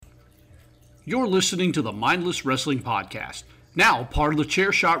You're listening to the Mindless Wrestling Podcast, now part of the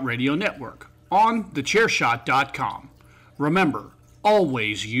Chairshot Radio Network, on thechairshot.com. Remember,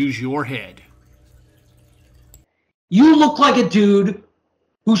 always use your head. You look like a dude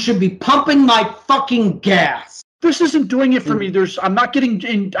who should be pumping my fucking gas. This isn't doing it for me. I'm not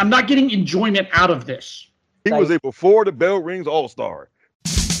getting enjoyment out of this. He was a before the bell rings all-star.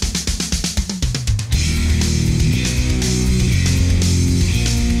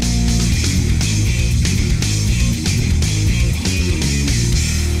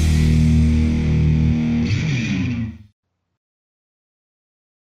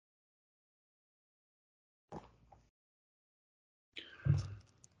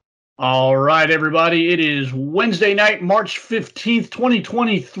 All right, everybody. It is Wednesday night, March 15th,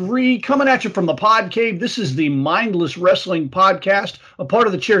 2023. Coming at you from the Pod Cave. This is the Mindless Wrestling Podcast, a part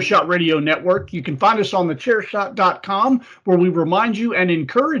of the Chairshot Radio Network. You can find us on thechairshot.com, where we remind you and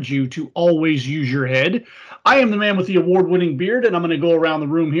encourage you to always use your head. I am the man with the award-winning beard, and I'm going to go around the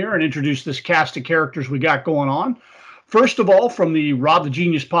room here and introduce this cast of characters we got going on. First of all, from the Rob the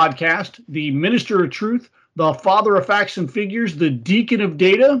Genius podcast, the Minister of Truth, the Father of Facts and Figures, the Deacon of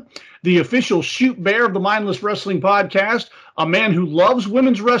Data, the official shoot bear of the Mindless Wrestling Podcast, a man who loves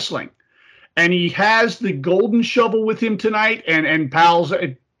women's wrestling. And he has the golden shovel with him tonight. And pals,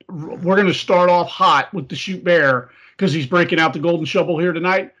 we're going to start off hot with the shoot bear because he's breaking out the golden shovel here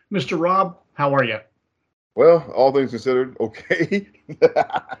tonight. Mr. Rob, how are you? Well, all things considered, okay.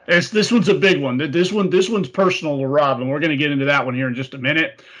 This one's a big one. This one's personal to Rob, and we're going to get into that one here in just a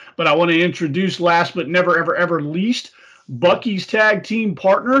minute. But I want to introduce, last but never, ever, ever least, Bucky's tag team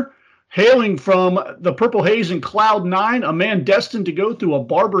partner, hailing from the Purple Haze and Cloud 9, a man destined to go through a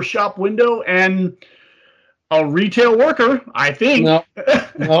barber shop window and a retail worker, I think. No,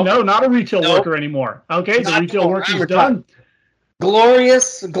 no, not a retail worker anymore. Okay, the retail worker's done.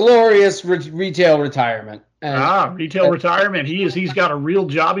 Glorious retail retirement. Retail retirement. He's got a real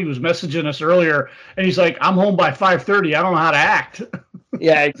job. He was messaging us earlier, and he's like, I'm home by 5:30. I don't know how to act.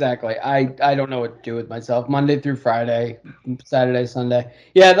 Yeah, exactly. I don't know what to do with myself. Monday through Friday, Saturday, Sunday.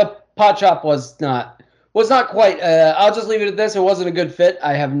 Yeah, the pot shop was not quite. I'll just leave it at this. It wasn't a good fit.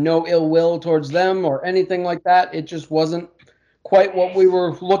 I have no ill will towards them or anything like that. It just wasn't quite what we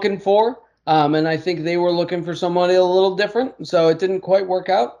were looking for. And I think they were looking for somebody a little different, so it didn't quite work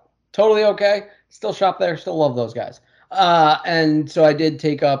out. Totally okay. Still shop there. Still love those guys. And so I did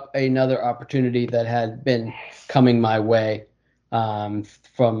take up another opportunity that had been coming my way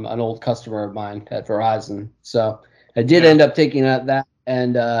from an old customer of mine at Verizon. So I did end up taking that,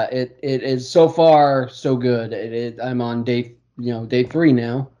 and it is so far so good. I'm on day 3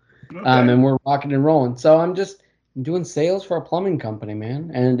 now, okay. And we're rocking and rolling. So I'm just doing sales for a plumbing company,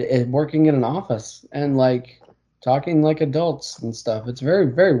 man, and working in an office and like talking like adults and stuff. It's very,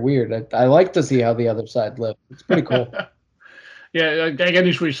 very weird. I like to see how the other side lives. It's pretty cool. Yeah, I get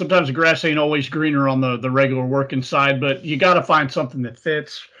news for you. Sometimes the grass ain't always greener on the regular working side, but you got to find something that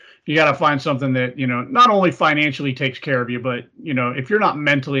fits. You got to find something that, not only financially takes care of you, but, if you're not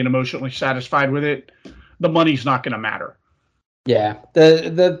mentally and emotionally satisfied with it, the money's not going to matter. Yeah,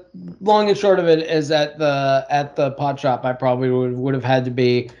 the long and short of it is at the pot shop, I probably would have had to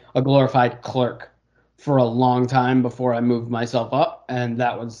be a glorified clerk for a long time before I moved myself up, and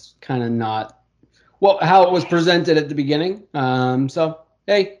that was kind of not how it was presented at the beginning. So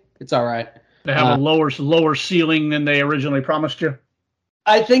hey, it's all right. They have a lower ceiling than they originally promised you.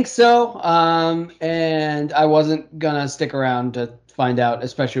 I think so, and I wasn't gonna stick around to find out,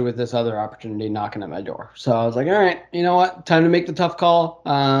 especially with this other opportunity knocking at my door. So I was like, all right, you know what? Time to make the tough call.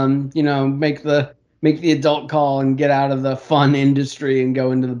 Make the adult call and get out of the fun industry and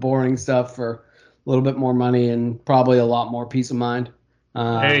go into the boring stuff for a little bit more money and probably a lot more peace of mind.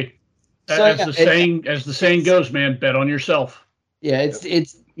 As the saying goes, man, bet on yourself. Yeah,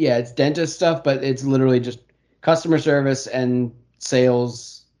 it's dentist stuff, but it's literally just customer service and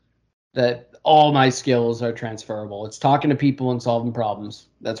sales that all my skills are transferable. It's talking to people and solving problems.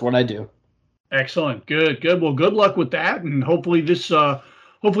 That's what I do. Excellent. Good. Well, good luck with that. And hopefully this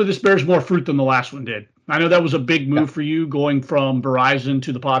bears more fruit than the last one did. I know that was a big move for you, going from Verizon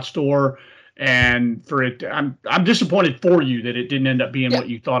to the pot store, and I'm disappointed for you that it didn't end up being what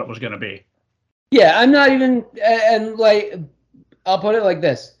you thought it was going to be. Yeah, I'm not even, and like, I'll put it like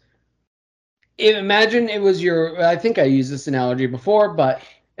this. Imagine it was I think I used this analogy before, but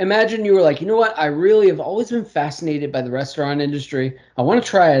imagine you were like, you know what? I really have always been fascinated by the restaurant industry. I want to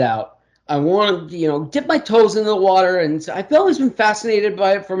try it out. I want to, dip my toes in the water. And I've always been fascinated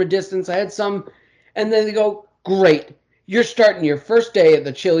by it from a distance. I had some, and then they go, great. You're starting your first day at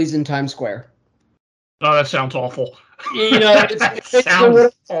the Chili's in Times Square. Oh, that sounds awful. It's sounds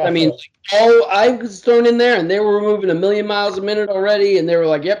awful. I mean, I was thrown in there, and they were moving 1,000,000 miles a minute already, and they were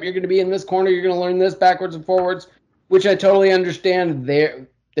like, "Yep, you're going to be in this corner. You're going to learn this backwards and forwards," which I totally understand their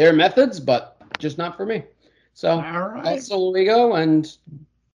methods, but just not for me. So that's the way we go, and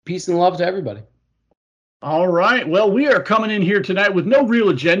peace and love to everybody. All right. Well, we are coming in here tonight with no real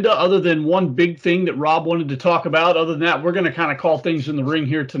agenda other than one big thing that Rob wanted to talk about. Other than that, we're going to kind of call things in the ring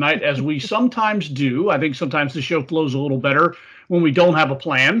here tonight, as we sometimes do. I think sometimes the show flows a little better when we don't have a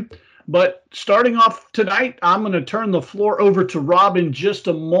plan. But starting off tonight, I'm going to turn the floor over to Rob in just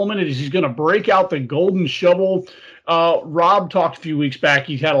a moment as he's going to break out the golden shovel. Rob talked a few weeks back.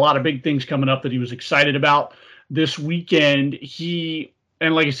 He's had a lot of big things coming up that he was excited about this weekend.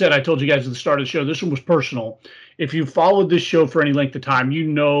 And like I said, I told you guys at the start of the show, this one was personal. If you followed this show for any length of time, you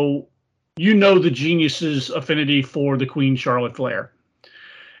know the genius's affinity for the Queen Charlotte Flair.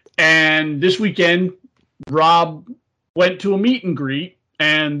 And this weekend, Rob went to a meet and greet,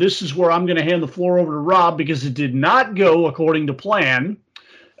 and this is where I'm going to hand the floor over to Rob because it did not go according to plan.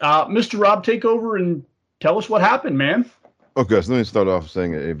 Mr. Rob, take over and tell us what happened, man. Okay, so let me start off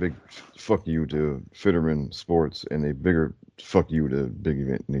saying a big fuck you to Fitterman Sports and a bigger fuck you to Big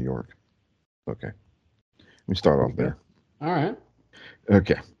Event New York. Okay. Let me start off there. All right.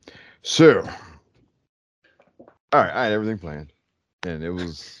 Okay. So, all right, I had everything planned. And it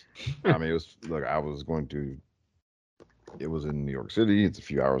was, I mean, it was like it was in New York City. It's a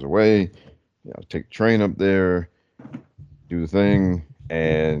few hours away. Take the train up there, do the thing,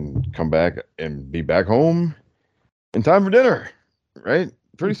 and come back and be back home in time for dinner, right?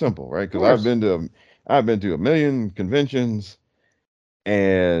 Pretty simple, right? Because I've been to a million conventions,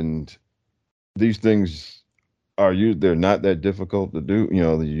 and these things they're not that difficult to do.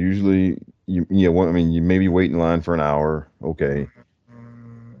 Usually you maybe wait in line for an hour, okay,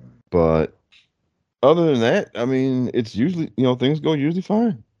 but other than that, I mean, it's usually things go usually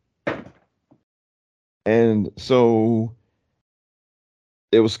fine, and so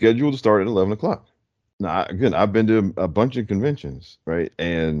it was scheduled to start at 11 o'clock. Now, again, I've been to a bunch of conventions, right?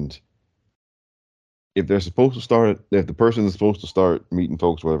 And if the person is supposed to start meeting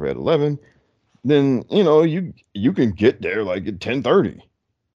folks, whatever, at 11, then, you can get there like at 10:30.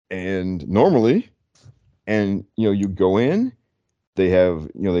 And normally, you go in,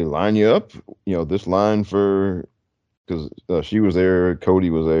 they line you up, this line because she was there, Cody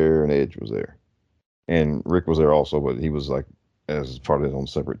was there, and Edge was there. And Rick was there also, but he was like as part of his own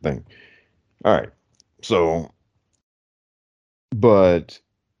separate thing. All right. So, but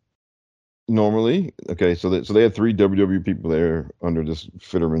normally, okay, so they had 3 WWE people there under this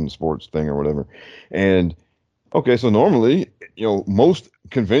Fitterman Sports thing or whatever, and okay, so normally, most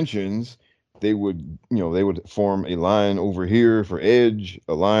conventions they would form a line over here for Edge,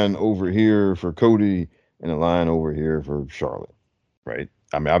 a line over here for Cody, and a line over here for Charlotte, right?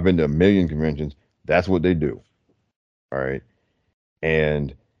 I mean, I've been to a million conventions. That's what they do. All right,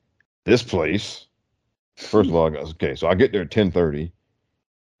 and this place. First of all, okay, so I get there at 10:30,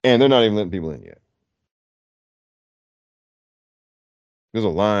 and they're not even letting people in yet. There's a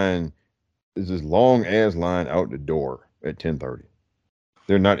line, there's this long ass line out the door at 10:30.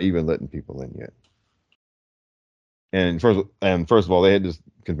 They're not even letting people in yet. And first of all, they had this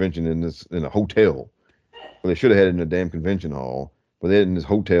convention in a hotel. Well, they should have had it in a damn convention hall, but they had it in this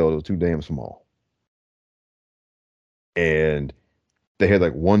hotel that was too damn small. And they had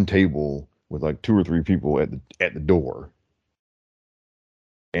like one table with like 2 or 3 people at the door.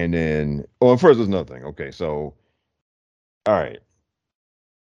 And then, first there's nothing. Okay, so, all right.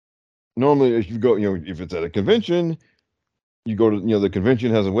 Normally, if you go, if it's at a convention, you go to, the convention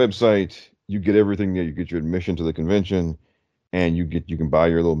has a website. You get everything there. You get your admission to the convention, and you can buy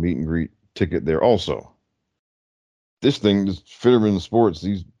your little meet and greet ticket there also. This Fitterman Sports,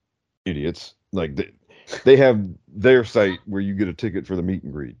 these idiots, like they have their site where you get a ticket for the meet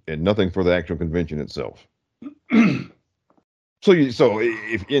and greet and nothing for the actual convention itself. So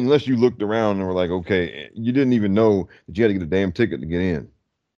if unless you looked around and were like, okay, you didn't even know that you had to get a damn ticket to get in.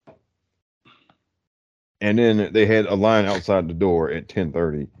 And then they had a line outside the door at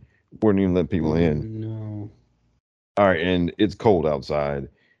 10:30. Wouldn't even let people in. No. All right, and it's cold outside,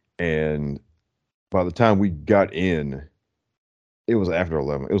 and by the time we got in, it was after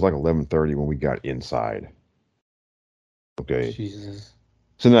 11. It was like 11:30 when we got inside. Okay. Jesus.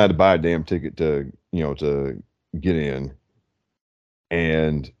 So then I had to buy a damn ticket to get in,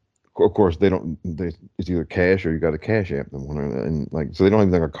 and of course it's either cash or you got a cash app them, and like so they don't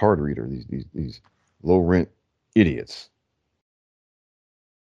even have a card reader. These low rent idiots.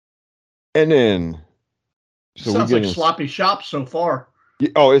 And then sounds like sloppy shops so far. Yeah,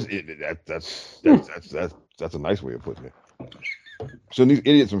 oh, that's a nice way of putting it. So these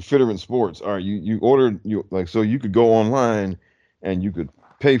idiots from Fitterman Sports are you ordered you like so you could go online and you could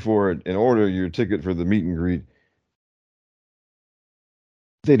pay for it and order your ticket for the meet and greet.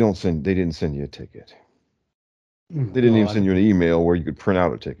 They didn't send you a ticket. They didn't even send you an email where you could print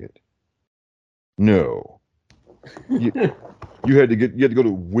out a ticket. No. You had to go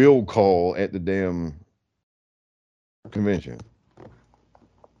to will call at the damn convention.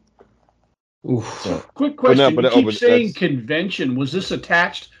 So, quick question. You keep saying convention. Was this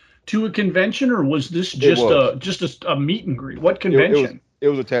attached to a convention or was this just a meet and greet? What convention? It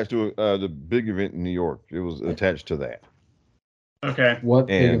was attached to the big event in New York. It was attached to that. Okay. What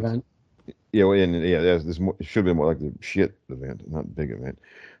big event? Yeah, this should have been more like the shit event, not big event.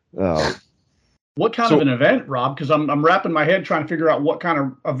 What kind of an event, Rob? Because I'm wrapping my head trying to figure out what kind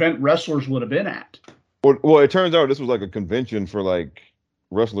of event wrestlers would have been at. Well, it turns out this was like a convention for like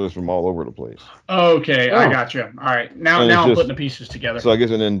wrestlers from all over the place. Okay, I got you. All right, now I'm putting the pieces together. So I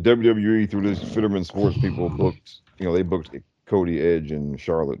guess, and then WWE through this Fitterman Sports people booked, they booked Cody, Edge, and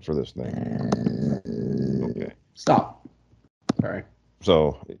Charlotte for this thing. Okay. Stop. Sorry.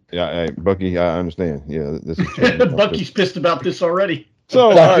 So yeah, Bucky, I understand. Yeah, this is Bucky's pissed about this already.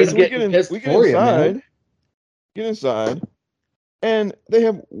 So all right, so we get inside, and they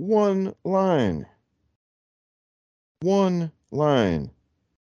have one line. One line.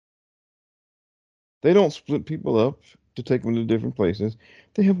 They don't split people up to take them to different places.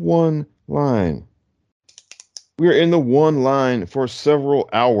 They have one line. We are in the one line for several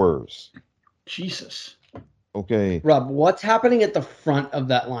hours. Jesus. Okay. Rob, what's happening at the front of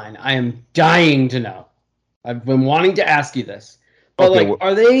that line? I am dying to know. I've been wanting to ask you this. But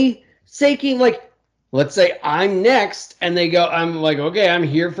are they taking let's say I'm next and they go, I'm like, okay, I'm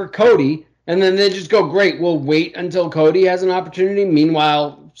here for Cody. And then they just go, great, we'll wait until Cody has an opportunity.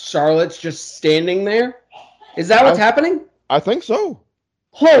 Meanwhile, Charlotte's just standing there. Is that what's happening? I think so.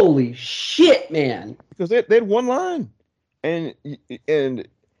 Holy shit, man. Because they had one line. And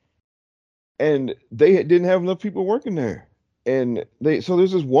they didn't have enough people working there. And so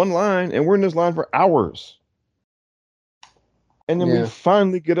there's this one line, and we're in this line for hours. And then we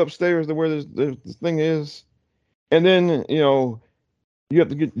finally get upstairs to where this thing is. And then, you have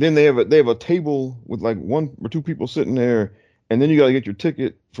to get, then they have a table with like one or two people sitting there, and then you got to get your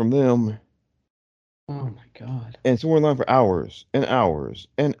ticket from them. Oh my God. And so we're in line for hours and hours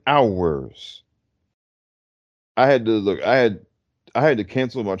and hours. I had to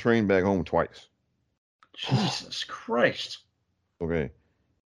cancel my train back home twice. Jesus Christ. Okay.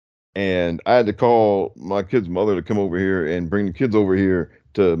 And I had to call my kid's mother to come over here and bring the kids over here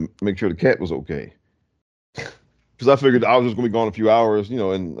to make sure the cat was okay. Because I figured I was just going to be gone a few hours,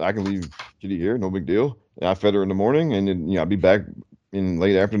 and I can leave Kitty here, no big deal. And I fed her in the morning, and then I'll be back in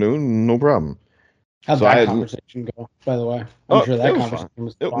late afternoon, no problem. How'd that conversation go, by the way? I'm sure that conversation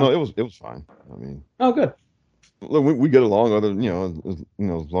was fine. No, it was fine. I mean, oh, good. Look, we get along. As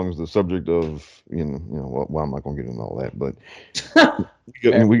long as the subject of well, I'm not going to get into all that, but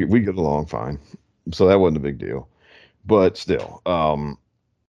we get along fine. So that wasn't a big deal. But still, so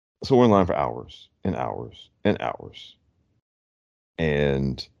we're in line for hours and hours and hours,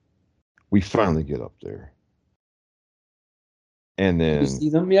 and we finally get up there. And then, you see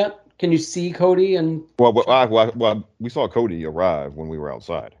them yet? Can you see Cody and? Well, we saw Cody arrive when we were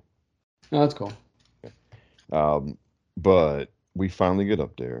outside. Oh, that's cool. But we finally get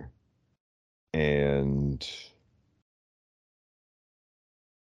up there, and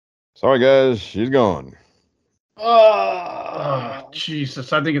sorry guys, she's gone. Oh,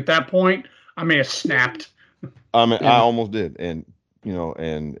 Jesus! I think at that point I may have snapped. I mean, I almost did, and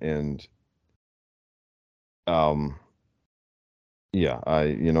and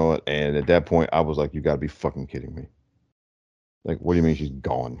at that point I was like, you got to be fucking kidding me! Like, what do you mean she's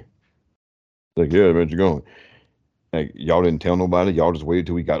gone? Like, yeah, man, you're going. Like, y'all didn't tell nobody. Y'all just waited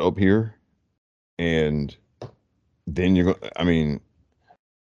till we got up here, and then you're going. I mean,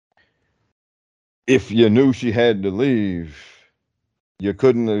 if you knew she had to leave, you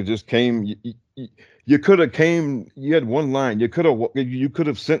couldn't have just came. You could have came. You had one line. You could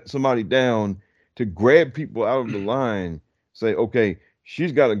have sent somebody down to grab people out of the line. Say, okay,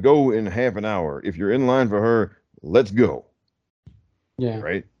 she's got to go in half an hour. If you're in line for her, let's go. Yeah.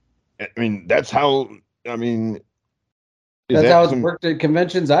 Right. I mean, that's how. I mean. That's how it's worked at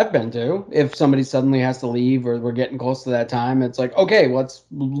conventions I've been to. If somebody suddenly has to leave or we're getting close to that time, it's like, okay, let's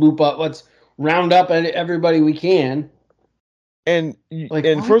loop up, let's round up everybody we can. And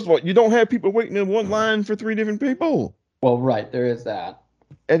first of all, you don't have people waiting in one line for 3 different people. Well, right, there is that.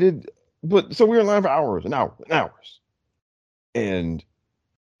 But so we were in line for hours and hours and hours. And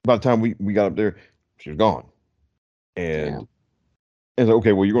by the time we got up there, she was gone. And it's like,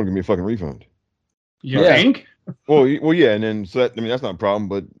 okay, well, you're going to give me a fucking refund. You think? Well, yeah, and then so that, I mean that's not a problem,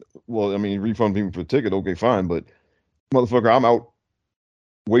 but well, I mean refund me for the ticket, okay, fine, but motherfucker, I'm out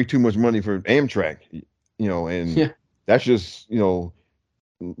way too much money for Amtrak, and that's just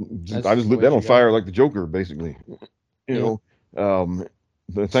I just lit that on fire like the Joker, basically, but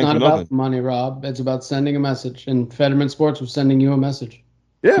it's thanks not for about nothing. money, Rob. It's about sending a message, and Fetterman Sports was sending you a message.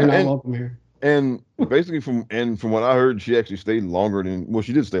 Yeah, you're not welcome here. And basically, from what I heard, she actually stayed longer than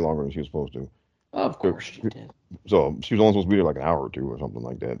she did stay longer than she was supposed to. Of course she did. So she was only supposed to be there like an hour or two or something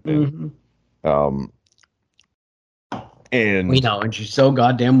like that. And we know, and she's so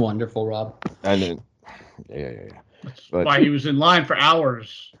goddamn wonderful, Rob. And then, yeah. That's why he was in line for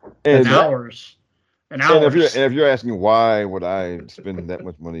hours and hours and hours. And if you're asking why would I spend that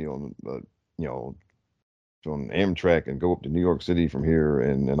much money on on Amtrak and go up to New York City from here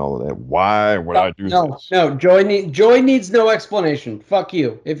and all of that, why would I do this? No, Joy needs no explanation. Fuck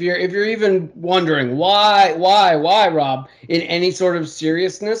you. If you're even wondering why, Rob, in any sort of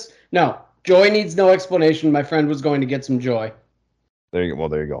seriousness, no. Joy needs no explanation. My friend was going to get some joy. There you go. Well,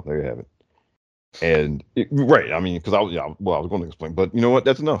 there you go. There you have it. And right, I mean, because I was going to explain, but you know what?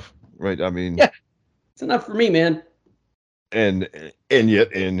 That's enough, right? I mean, yeah, it's enough for me, man. And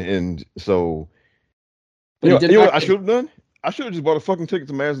so, you know what I should have done? I should have just bought a fucking ticket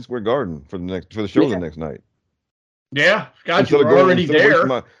to Madison Square Garden for the show the next night. Yeah, God, you were already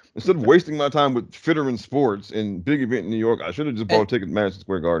there. Instead of wasting my time with Fitterman Sports and big event in New York, I should have just bought a ticket to Madison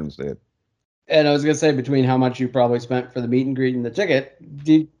Square Garden instead. And I was going to say, between how much you probably spent for the meet and greet and the ticket,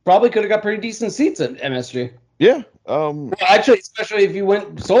 you probably could have got pretty decent seats at MSG. Yeah. Well, actually, especially if you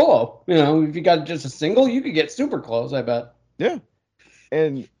went solo. If you got just a single, you could get super close, I bet. Yeah.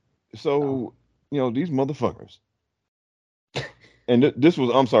 And so, these motherfuckers. And this was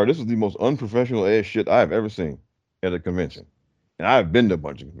the most unprofessional ass shit I've ever seen at a convention. And I've been to a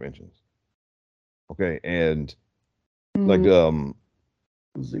bunch of conventions. Okay. And like, it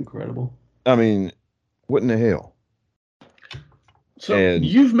was incredible. I mean, what in the hell? So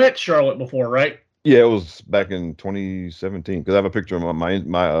you've met Charlotte before, right? Yeah, it was back in 2017 because I have a picture of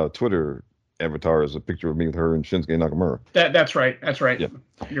my Twitter avatar is a picture of me with her and Shinsuke Nakamura. That's right. Yeah.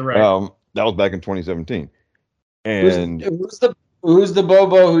 You're right. That was back in 2017. And who's the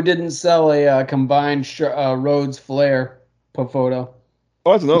Bobo who didn't sell a combined Rhodes Flair photo?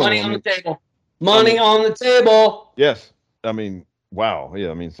 Oh, that's another Money one. on the table. Money on the table. Yes, I mean, wow.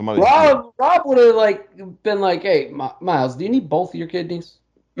 Yeah, I mean, somebody. Rob would have been like, "Hey, Miles, do you need both of your kidneys?"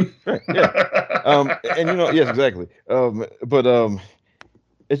 Right. Yeah. And yes, exactly. But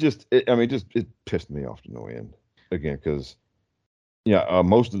it pissed me off to no end again because,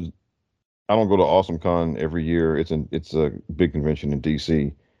 I don't go to Awesome Con every year. It's a big convention in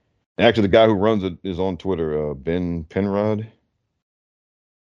DC. And actually, the guy who runs it is on Twitter, Ben Penrod.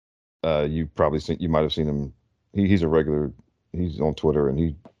 You might have seen him. He's a regular. He's on Twitter and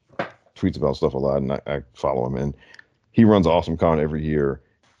he tweets about stuff a lot, and I follow him. And he runs Awesome Con every year,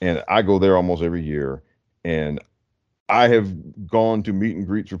 and I go there almost every year. And I have gone to meet and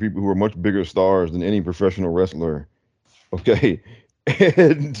greets for people who are much bigger stars than any professional wrestler. Okay,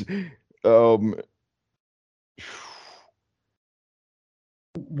 and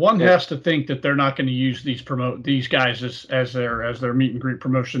one has to think that they're not going to use these guys as their meet and greet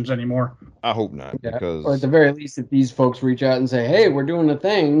promotions anymore. I hope not, because or at the very least, if these folks reach out and say, "Hey, we're doing a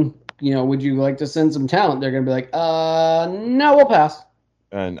thing, would you like to send some talent?" They're going to be like, "No, we'll pass."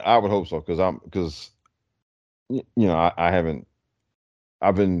 And I would hope so, because I haven't.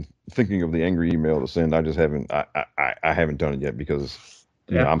 I've been thinking of the angry email to send. I just haven't. I haven't done it yet because.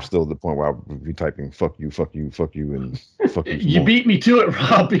 Yeah, I'm still at the point where I would be typing "fuck you," and "fuck you." You beat me to it,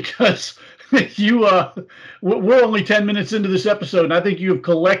 Rob, because we're only 10 minutes into this episode, and I think you have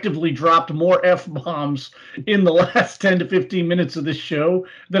collectively dropped more F-bombs in the last 10 to 15 minutes of this show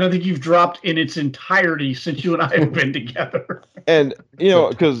than I think you've dropped in its entirety since you and I have been together. And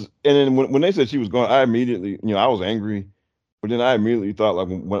then when they said she was gone, I immediately, I was angry, but then I immediately thought, like,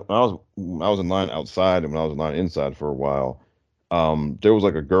 when I was in line outside and when I was in line inside for a while. There was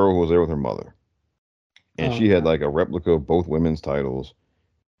like a girl who was there with her mother, and she had like a replica of both women's titles.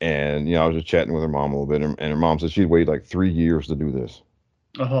 And I was just chatting with her mom a little bit, and her mom said she'd waited like 3 years to do this.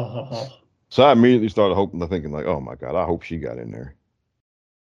 So I immediately started thinking like, oh my God, I hope she got in there.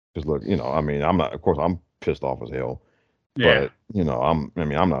 Because look, I'm pissed off as hell. Yeah. But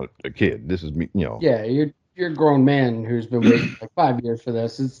I'm not a kid. This is me. Yeah, you're a grown man who's been waiting like 5 years for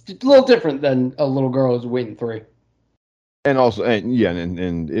this. It's a little different than a little girl who's waiting 3. And also, and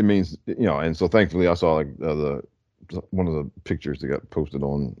it means, and so thankfully I saw like the one of the pictures that got posted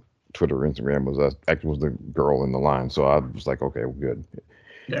on Twitter or Instagram was actually the girl in the line. So I was like, okay, well, good.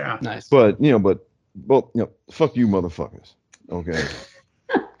 Yeah. Nice. But fuck you, motherfuckers. Okay.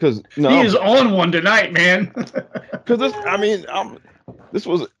 Because he is on one tonight, man. Because this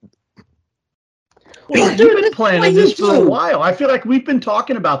was. Well, you've been planning this for a while. I feel like we've been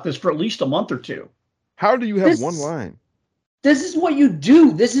talking about this for at least a month or two. How do you have one line? This is what you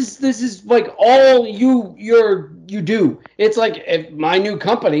do. This is like all you do. It's like if my new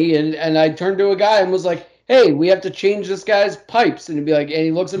company and I turned to a guy and was like, "Hey, we have to change this guy's pipes," and he'd be like, and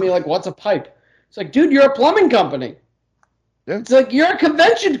he looks at me like, "What's a pipe?" It's like, dude, you're a plumbing company. Yeah. It's like you're a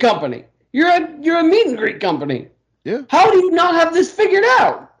convention company. You're a meet and greet company. Yeah. How do you not have this figured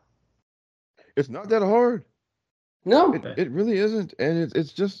out? It's not that hard. No, it really isn't, and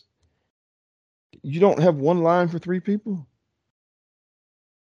it's just you don't have one line for three people.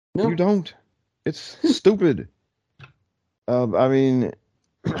 No. You don't. It's stupid. I mean,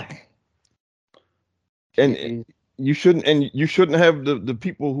 and you shouldn't have the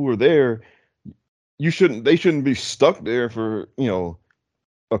people who are there. They shouldn't be stuck there for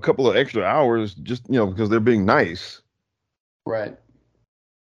a couple of extra hours just because they're being nice. Right.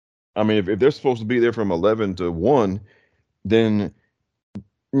 I mean, if they're supposed to be there from 11 to 1, then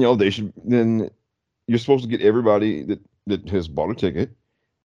they should. Then you're supposed to get everybody that has bought a ticket.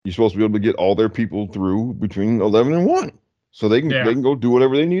 You're supposed to be able to get all their people through between 11 and 1, so they can go do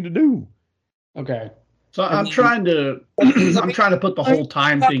whatever they need to do. Okay. So I'm trying to put the whole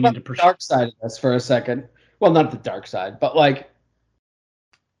time thing into perspective. Dark side of this for a second. Well, not the dark side, but like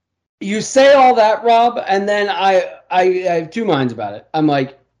you say all that, Rob, and then I have two minds about it. I'm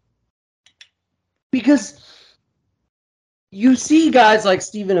like, because you see guys like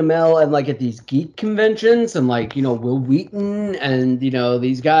Stephen Amell and like at these geek conventions and like, Will Wheaton and,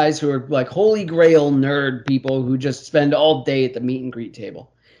 these guys who are like holy grail nerd people who just spend all day at the meet and greet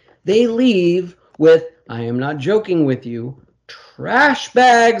table. They leave with, I am not joking with you, trash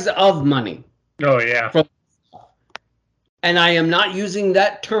bags of money. Oh, yeah. And I am not using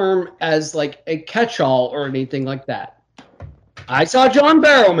that term as like a catch-all or anything like that. I saw John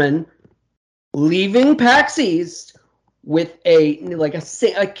Barrowman leaving PAX East with a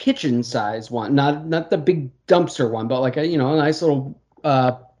kitchen size one, not the big dumpster one, but like a nice little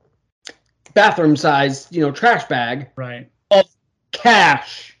bathroom size trash bag, right, of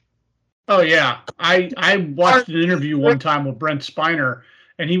cash. Oh yeah, I watched an interview one time with Brent Spiner,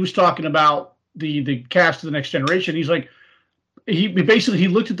 and he was talking about the cast of The Next Generation. He's like, he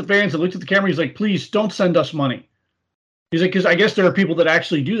looked at the fans and looked at the camera. He's like, please don't send us money. He's like, because I guess there are people that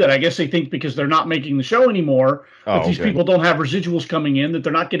actually do that. I guess they think because they're not making the show anymore, that these people don't have residuals coming in, that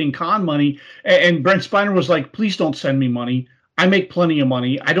they're not getting con money. And Brent Spiner was like, please don't send me money. I make plenty of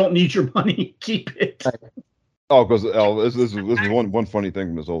money. I don't need your money. Keep it. Oh, because this is one funny thing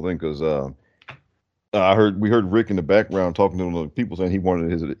from this whole thing, because we heard Rick in the background talking to the people saying he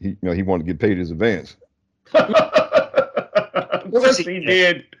wanted to get paid his advance. Of course he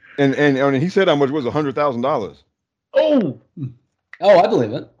did. And he said how much was $100,000. Oh, I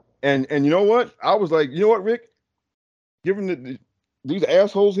believe it. And you know what? I was like, you know what, Rick? Given these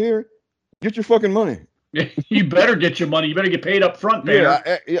assholes here, get your fucking money. You better get your money. You better get paid up front, man.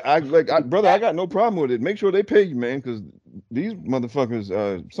 Brother, I got no problem with it. Make sure they pay you, man, because these motherfuckers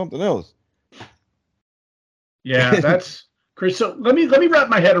are something else. Yeah, that's Chris. So let me wrap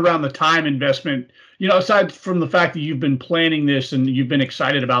my head around the time investment. Aside from the fact that you've been planning this and you've been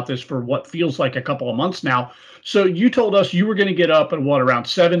excited about this for what feels like a couple of months now. So you told us you were going to get up at around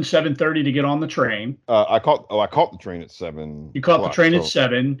 7:30 to get on the train. I caught the train at 7. You caught the train at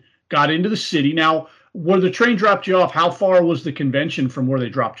 7. Got into the city. Now, where the train dropped you off, how far was the convention from where they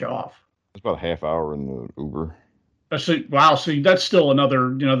dropped you off? It's about a half hour in the Uber. So that's still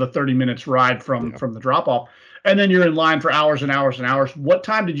another, the 30 minutes ride from the drop off. And then you're in line for hours and hours and hours. What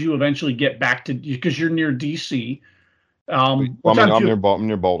time did you eventually get back to, because you're near DC? I'm near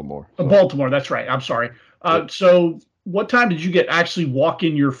Baltimore. So. Baltimore, that's right. I'm sorry. So what time did you actually walk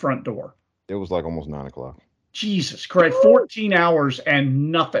in your front door? It was like almost 9 o'clock. Jesus Christ, 14 hours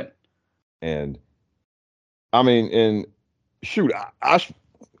and nothing. And I mean, and shoot, I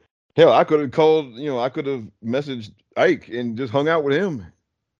could have called, I could have messaged Ike and just hung out with him.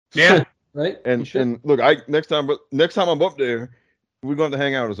 Yeah. Right. And look, Ike, next time I'm up there, we're going to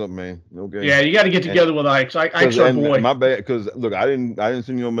hang out or something, man. Okay. Yeah, you got to get together with Ike. Ike's our boy. My bad, because look, I didn't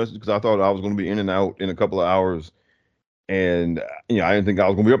send you a message because I thought I was going to be in and out in a couple of hours, and I didn't think I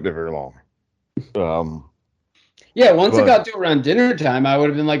was going to be up there very long. Yeah, once it got to around dinner time, I would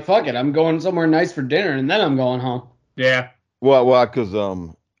have been like, "Fuck it, I'm going somewhere nice for dinner, and then I'm going home." Yeah. Well,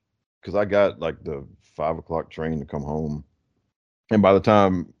 because I got like the 5 o'clock train to come home. And by the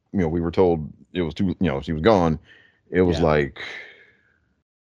time, we were told it was she was gone, it was like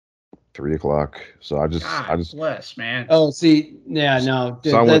 3 o'clock. So I just bless, man. Oh, see, yeah, no.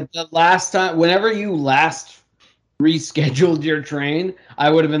 So the last time, whenever you last rescheduled your train,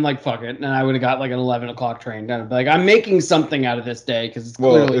 I would have been like, fuck it. And I would have got like an 11 o'clock train done. Like, I'm making something out of this day because it's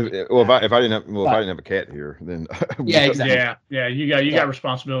clearly. If I didn't have a cat here, then yeah, exactly. Yeah. You got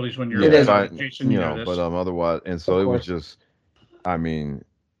responsibilities when you're Jason, this. But otherwise, and so it was just,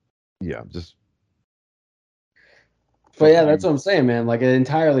 just. But yeah, that's what I'm saying, man. Like an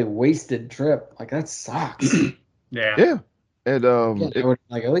entirely wasted trip. Like that sucks. Yeah. And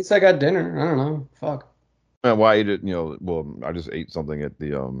at least I got dinner. I don't know. Fuck. Well, I ate it. I just ate something at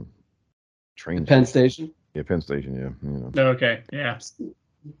the train. Penn Station. Yeah, Penn Station. Yeah. Okay. Yeah.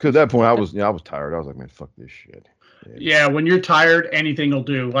 Because at that point, I was tired. I was like, man, fuck this shit. Yeah, when you're tired, anything will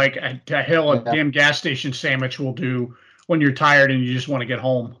do. Like a damn gas station sandwich will do when you're tired and you just want to get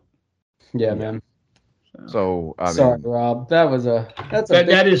home. Yeah, man. So sorry, Rob. That's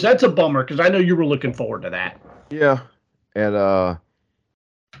a bummer because I know you were looking forward to that. Yeah, and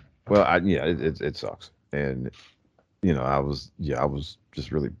it sucks, and I was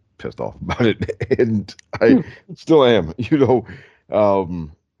just really pissed off about it, and I still am,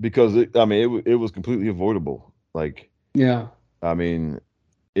 because it was completely avoidable. Like, yeah,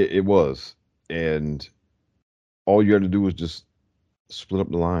 it was, and all you had to do was just split up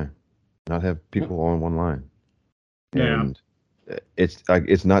the line, not have people on one line. And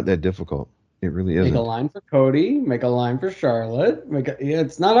it's not that difficult. It really isn't. Make a line for Cody. Make a line for Charlotte.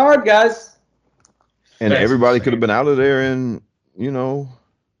 It's not hard, guys. And everybody could have been out of there in, an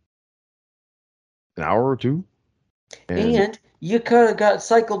hour or two. And you could have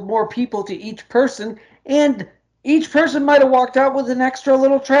cycled more people to each person, and each person might have walked out with an extra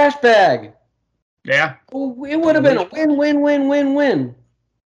little trash bag. Yeah. It would have been a win-win-win-win-win.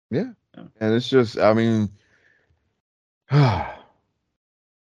 Yeah. And it's just, well,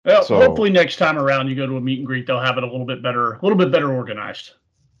 hopefully next time around you go to a meet and greet, they'll have it a little bit better organized.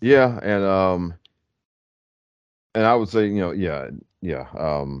 Yeah, and I would say, well,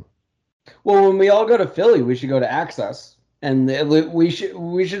 when we all go to Philly, we should go to Access, and we should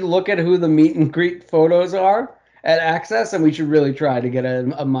look at who the meet and greet photos are at Access, and we should really try to get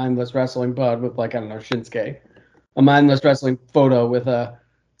a mindless wrestling pod with, like, I don't know, Shinsuke, a mindless wrestling photo with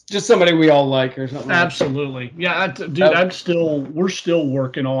just somebody we all like or something. Absolutely. Yeah, dude, we're still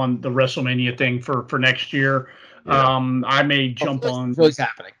working on the WrestleMania thing for next year. Yeah. I may jump on. It's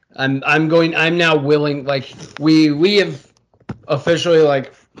happening. I'm now willing, like, we have officially,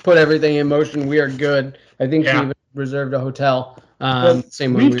 like, put everything in motion. We are good. I think we even reserved a hotel.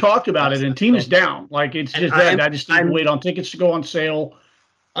 We've talked about it, and Tina's down. Like, it's just that I just need to wait on tickets to go on sale.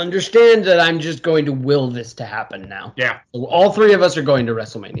 Understand that I'm just going to will this to happen now. Yeah. So all three of us are going to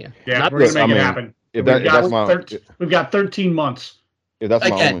WrestleMania. Yeah, we're going to make it happen. We've got 13 months. If that's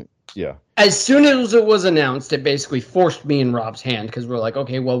my only, As soon as it was announced, it basically forced me and Rob's hand because we're like,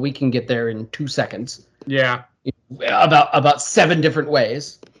 okay, well, we can get there in 2 seconds. Yeah. About 7 different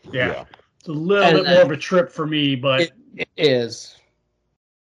ways. Yeah. It's a little bit more of a trip for me, but it is.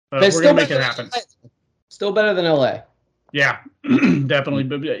 But we're going to make it happen. Still better than LA. Yeah, definitely.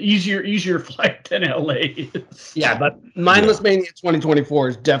 But easier flight than LA is. Yeah, but Mindless Mania 2024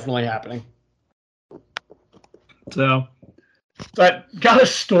 is definitely happening. So I got a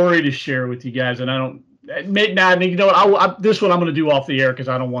story to share with you guys, and I don't. You know what? This one I'm going to do off the air because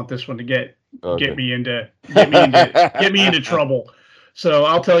I don't want this one to get me into trouble. So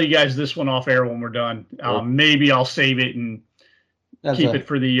I'll tell you guys this one off air when we're done. Maybe I'll save it and keep it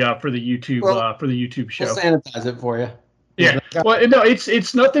for the YouTube show. We'll sanitize it for you. Yeah. Well, no,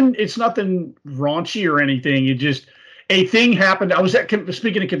 it's nothing raunchy or anything. It just a thing happened.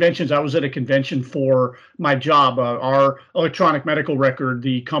 Speaking of conventions, I was at a convention for my job. Our electronic medical record,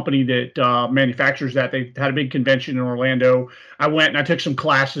 the company that manufactures that, they had a big convention in Orlando. I went and I took some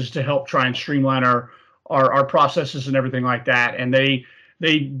classes to help try and streamline our processes and everything like that. And they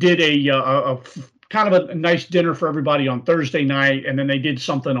did a kind of a nice dinner for everybody on Thursday night, and then they did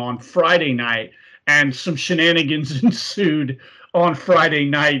something on Friday night. And some shenanigans ensued on Friday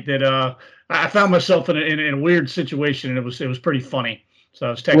night that I found myself in a weird situation, and it was pretty funny. So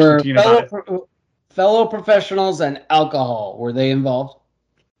I was texting Tina about it. Fellow professionals and alcohol, were they involved?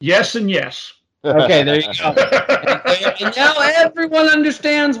 Yes and yes. Okay, there you go. And now everyone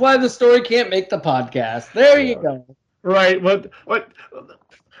understands why the story can't make the podcast. There you go. Right. What?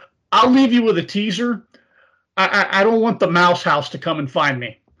 I'll leave you with a teaser. I don't want the mouse house to come and find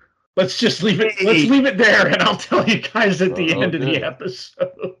me. Let's just leave it. Let's leave it there, and I'll tell you guys at the end of the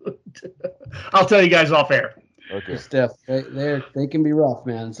episode. I'll tell you guys off air. Okay. Stiff. They can be rough,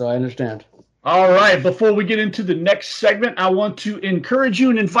 man. So I understand. All right. Before we get into the next segment, I want to encourage you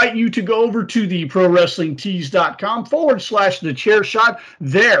and invite you to go over to the ProWrestlingTees.com/The Chair Shot.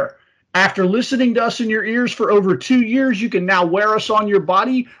 There, after listening to us in your ears for over 2 years, you can now wear us on your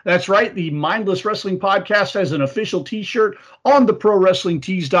body. That's right. The Mindless Wrestling Podcast has an official T-shirt on the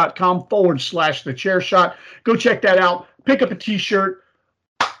ProWrestlingTees.com/The Chair Shot. Go check that out. Pick up a T-shirt.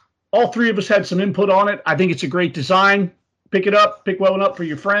 All three of us had some input on it. I think it's a great design. Pick it up. Pick one up for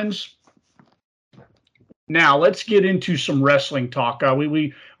your friends. Now let's get into some wrestling talk.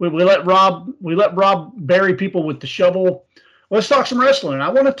 We let Rob bury people with the shovel. Let's talk some wrestling. I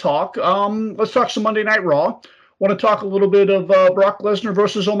want to talk. Let's talk some Monday Night Raw. Want to talk a little bit of Brock Lesnar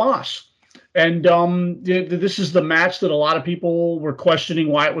versus Omos. And this is the match that a lot of people were questioning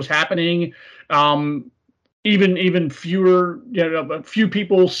why it was happening. Even fewer, a few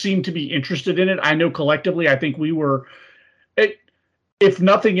people seem to be interested in it. I know collectively, I think we were. If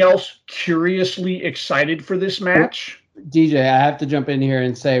nothing else, curiously excited for this match. DJ, I have to jump in here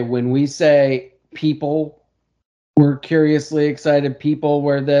and say, when we say people were curiously excited, people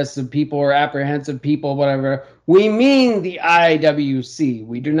were this, and people were apprehensive, people, whatever, we mean the IWC.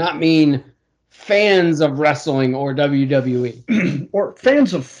 We do not mean fans of wrestling or WWE. Or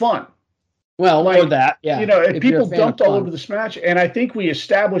fans of fun. Well, or that, yeah. If people dumped all over this match, and I think we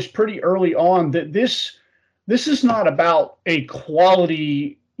established pretty early on that this is not about a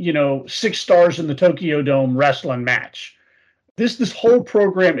quality, 6 stars in the Tokyo Dome wrestling match. This whole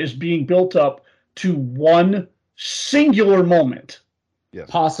program is being built up to one singular moment. Yes.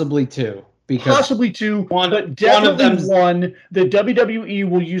 Possibly two. But definitely one that WWE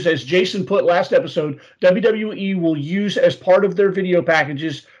will use, as Jason put last episode, WWE will use as part of their video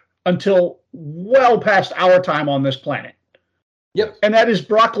packages until well past our time on this planet. Yep. And that is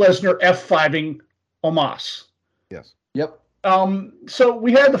Brock Lesnar F5ing Omos. Yes. Yep. So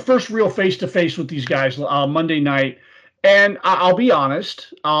we had the first real face-to-face with these guys Monday night, and I'll be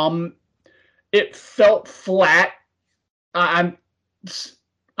honest, it felt flat. I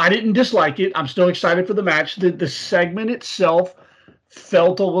didn't dislike it. I'm still excited for the match. The segment itself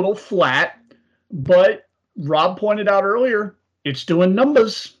felt a little flat, but Rob pointed out earlier, it's doing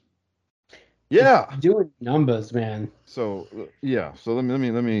numbers. Yeah, it's doing numbers, man. So yeah, so let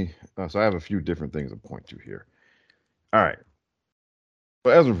me. So I have a few different things to point to here. All right.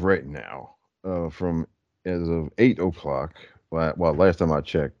 But as of right now, as of 8:00, well, last time I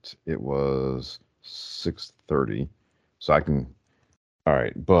checked, it was 6:30. So I can. All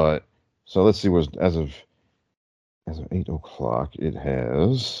right, but so let's see. As of 8:00, it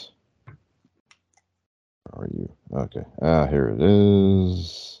has. Where are you? Okay. Here it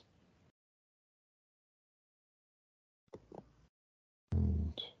is.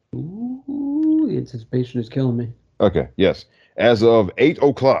 Ooh, the anticipation is killing me. Okay, yes. As of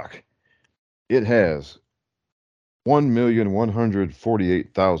 8:00, it has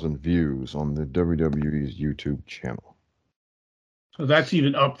 1,148,000 views on the WWE's YouTube channel. So that's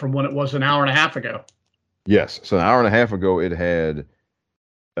even up from when it was an hour and a half ago. Yes. So an hour and a half ago, it had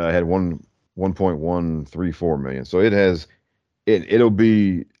 1.134 million. So it has it'll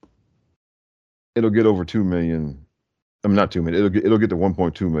get over 2 million. I mean, not 2 million. It'll get to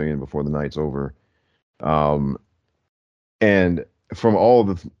 1.2 million before the night's over. And from all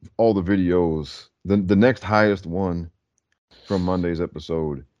the videos, the next highest one from Monday's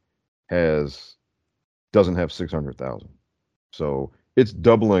episode doesn't have 600,000. So it's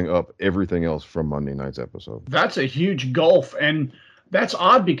doubling up everything else from Monday night's episode. That's a huge gulf, and that's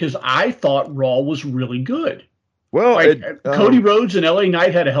odd because I thought Raw was really good. Well, Cody Rhodes and LA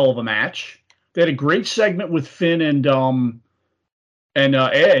Knight had a hell of a match. They had a great segment with Finn and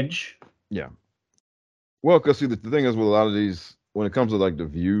Edge. Yeah. Well, because see, the thing is with a lot of these, when it comes to like the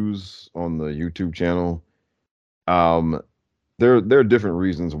views on the YouTube channel, there are different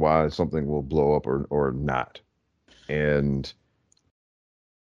reasons why something will blow up or not, and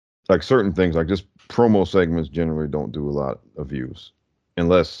like certain things, like just promo segments generally don't do a lot of views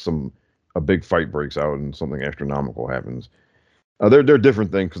unless a big fight breaks out and something astronomical happens. They're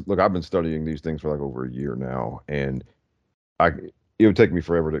different things. Look, I've been studying these things for like over a year now, and it would take me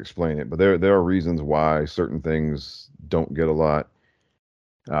forever to explain it. But there are reasons why certain things don't get a lot,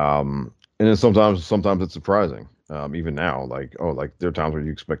 and then sometimes it's surprising. Even now, like there are times where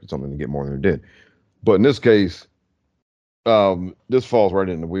you expected something to get more than it did. But in this case, this falls right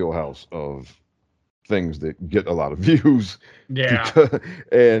in the wheelhouse of things that get a lot of views. Yeah,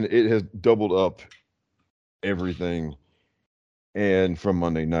 and it has doubled up everything. And from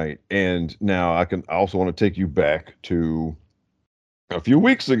Monday night, and now I also want to take you back to a few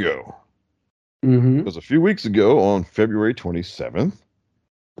weeks ago. Mm-hmm. It was a few weeks ago on February 27th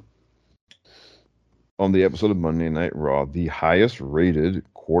on the episode of Monday Night Raw, the highest rated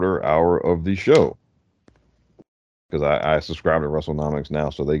quarter hour of the show. Because I subscribe to WrestleNomics now,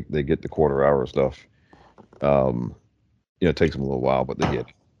 so they get the quarter hour stuff. It takes them a little while, but they get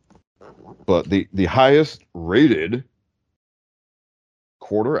it. But the highest rated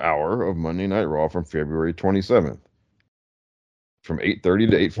quarter hour of Monday Night Raw from February 27th, from 8:30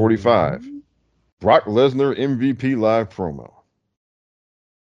 to 8:45, Brock Lesnar MVP live promo.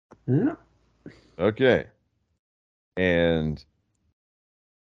 Yeah. Okay, and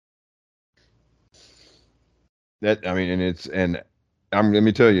let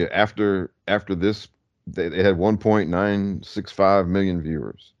me tell you, after this, they had 1.965 million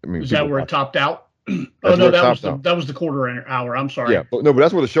viewers. I mean, is that where it topped out? That's no, where it topped out. that was the quarter hour. I'm sorry. Yeah, but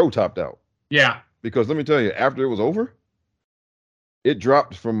that's where the show topped out. Yeah. Because let me tell you, after it was over, it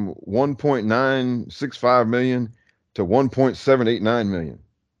dropped from 1.965 million to 1.789 million.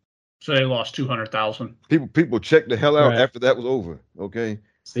 So they lost 200,000. People checked the hell out Right. after that was over. Okay.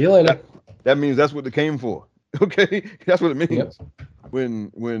 See you later. That means that's what they came for. Okay, that's what it means. Yep.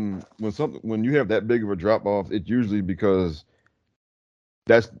 When you have that big of a drop off, it's usually because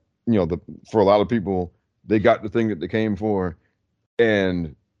that's for a lot of people, they got the thing that they came for,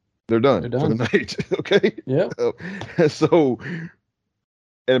 and they're done for the night. Okay. Yep. So,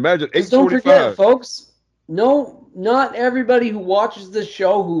 and imagine 8:45. Don't forget, folks. No, not everybody who watches this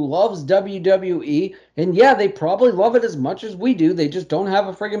show who loves WWE, and yeah, they probably love it as much as we do. They just don't have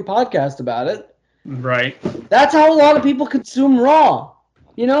a friggin' podcast about it. Right. That's how a lot of people consume Raw.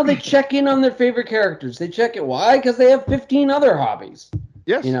 They check in on their favorite characters. They check it. Why? Because they have 15 other hobbies.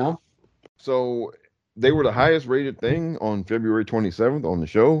 Yes. So they were the highest rated thing on February 27th on the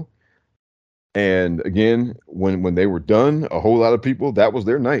show. And again, when they were done, a whole lot of people, that was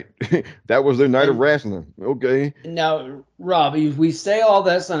their night. That was their night of wrestling. Okay. Now, Rob, we say all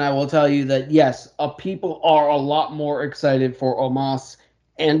this, and I will tell you that, yes, people are a lot more excited for Omos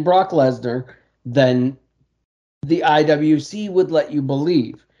and Brock Lesnar than the IWC would let you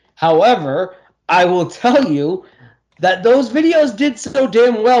believe. However, I will tell you that those videos did so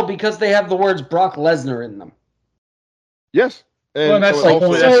damn well because they have the words Brock Lesnar in them. Yes. And that's the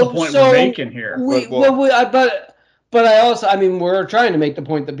point. That's the point we're making here. But I also, we're trying to make the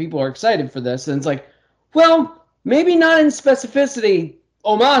point that people are excited for this, and it's like, well, maybe not in specificity,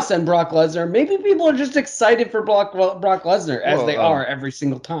 Omos and Brock Lesnar. Maybe people are just excited for Brock Lesnar, as they are every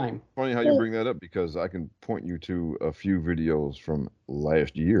single time. Funny how you bring that up, because I can point you to a few videos from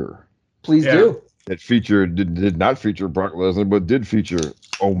last year. Please do. That did not feature Brock Lesnar, but did feature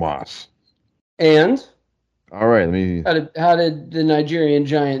Omos. And? All right, How did the Nigerian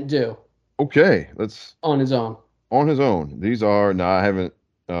giant do? Okay, let's. On his own. On his own. These are I haven't.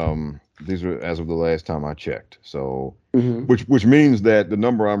 These are as of the last time I checked. So, which means that the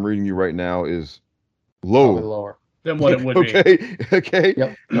number I'm reading you right now is low. Probably lower than what it would be. Okay.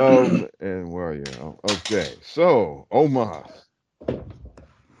 Yep. And where are you? Okay. So Omos.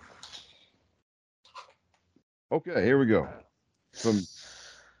 Okay, here we go. From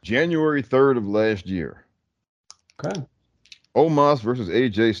January 3rd of last year. Okay. Omos versus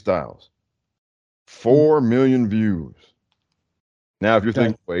AJ Styles. 4 million views. Now, if you're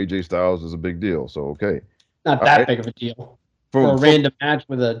thinking, well, AJ Styles is a big deal, so okay. Not that big of a deal. For a random match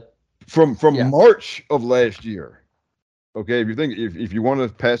with a... From March of last year. Okay, if you want to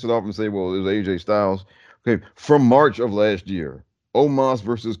pass it off and say, well, it was AJ Styles. Okay, from March of last year. Omos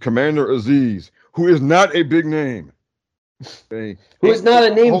versus Commander Aziz, who is not a big name. Okay. Who is not a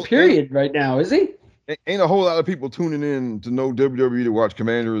name, period, right now, is he? Ain't a whole lot of people tuning in to know WWE to watch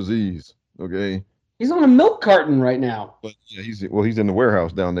Commander Aziz. Okay. He's on a milk carton right now. But yeah, he's in the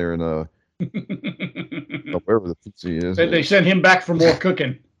warehouse down there in wherever the he is. They sent him back for more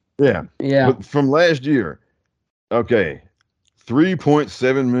cooking. Yeah. Yeah. But from last year, okay,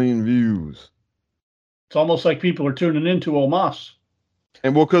 3.7 million views. It's almost like people are tuning into Omos.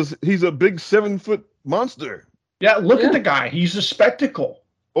 And because he's a big 7-foot monster. Yeah, look at the guy. He's a spectacle.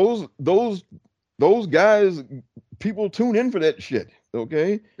 Those guys, people tune in for that shit.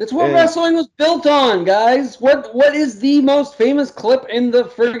 Okay, that's what wrestling was built on, guys. What is the most famous clip in the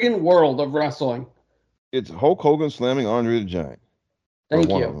friggin' world of wrestling? It's Hulk Hogan slamming Andre the Giant. Thank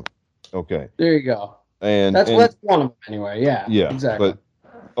you. Okay, there you go. And that's one of them anyway. Yeah, exactly.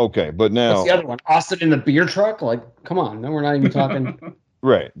 But now what's the other one? Austin in the beer truck. Like, come on, no, we're not even talking.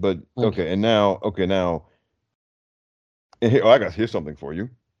 Right, but okay, and now, and here, here's something for you,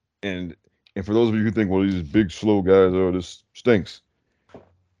 and for those of you who think, well, these big slow guys, this stinks.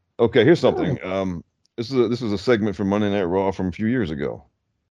 Okay, here's something. This is a segment from Monday Night Raw from a few years ago.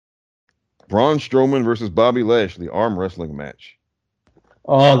 Braun Strowman versus Bobby Lashley arm wrestling match.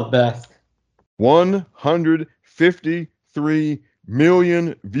 Oh, the best. 153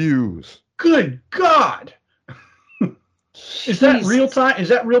 million views. Good God. Is that real time? Is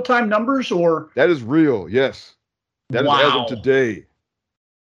that real time numbers or? That is real. Yes. That is as of today.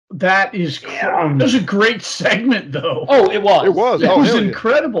 That is. That was a great segment, though. Oh, it was. It was. It Oh, was hell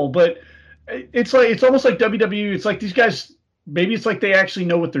incredible. But it's almost like WWE. It's like these guys. Maybe it's like they actually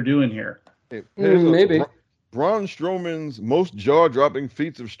know what they're doing here. Hey, maybe. Braun Strowman's most jaw-dropping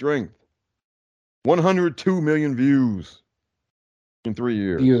feats of strength. 102 million views in 3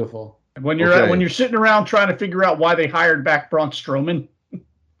 years. Beautiful. When you're sitting around trying to figure out why they hired back Braun Strowman.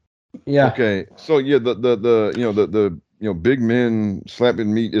 Yeah. Okay. So yeah, the big men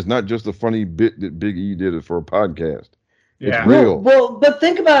slapping meat is not just a funny bit that Big E did it for a podcast. Yeah. It's real. Well, but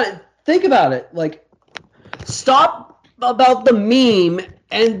think about it. Think about it. Like, stop about the meme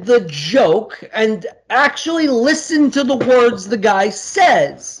and the joke and actually listen to the words the guy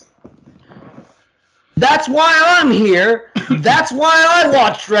says. That's why I'm here. That's why I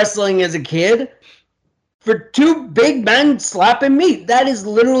watched wrestling as a kid. For two big men slapping meat. That is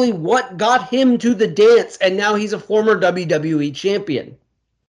literally what got him to the dance, and now he's a former WWE champion.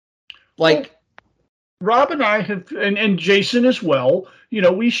 Like, Rob and I have, and Jason as well,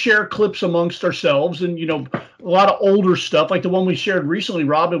 we share clips amongst ourselves and, a lot of older stuff. Like the one we shared recently,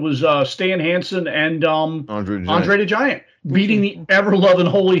 Rob, it was Stan Hansen and Andre the Giant beating the ever-loving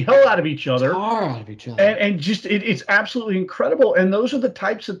holy hell out of each other. And just, it's absolutely incredible. And those are the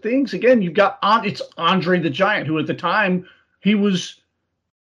types of things, again, you've got, it's Andre the Giant, who at the time,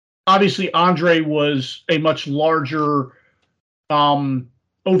 obviously Andre was a much larger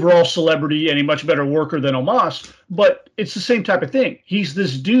overall celebrity and a much better worker than Omos, but it's the same type of thing. He's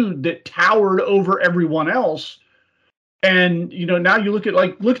this dude that towered over everyone else. And, now you look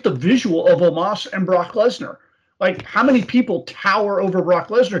at the visual of Omos and Brock Lesnar. Like, how many people tower over Brock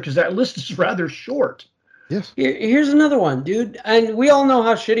Lesnar? Because that list is rather short. Yes. Here's another one, dude. And we all know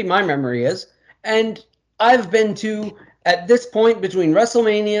how shitty my memory is. And I've been to, at this point, between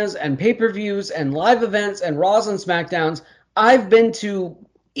WrestleManias and pay-per-views and live events and Raws and SmackDowns, I've been to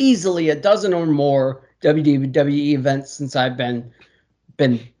easily a dozen or more WWE events since I've been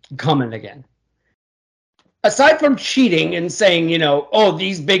coming again. Aside from cheating and saying,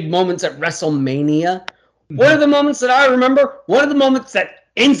 these big moments at WrestleMania, what are the moments that I remember? What are the moments that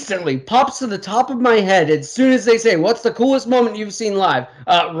instantly pops to the top of my head as soon as they say, what's the coolest moment you've seen live?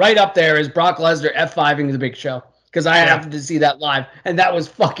 Right up there is Brock Lesnar F5ing the Big Show. Because I happened to see that live, and that was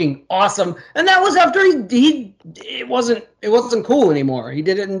fucking awesome. And that was after it wasn't cool anymore. He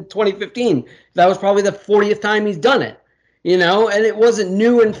did it in 2015. That was probably the 40th time he's done it, and it wasn't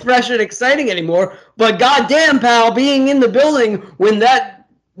new and fresh and exciting anymore. But goddamn, pal, being in the building when that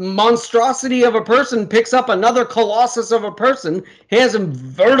monstrosity of a person picks up another colossus of a person, has him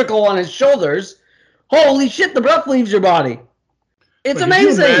vertical on his shoulders, holy shit, the breath leaves your body. It's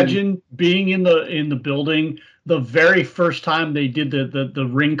amazing. Can you imagine being in the building the very first time they did the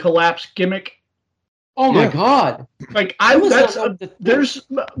ring collapse gimmick? Oh my God! Like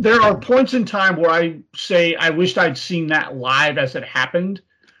there are points in time where I say I wished I'd seen that live as it happened.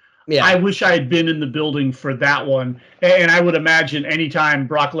 Yeah, I wish I had been in the building for that one. And I would imagine anytime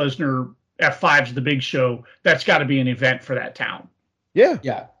Brock Lesnar F5's the Big Show, that's got to be an event for that town. Yeah,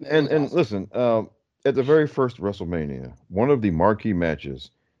 yeah. And listen, at the very first WrestleMania, one of the marquee matches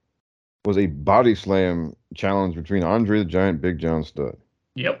was a body slam challenge between Andre the Giant, Big John Studd.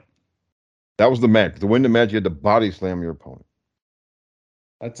 Yep. That was the match. To win the match, you had to body slam your opponent.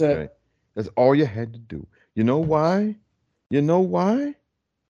 That's it. Okay? That's all you had to do. You know why?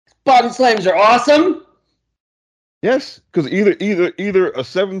 Body slams are awesome. Yes, because either a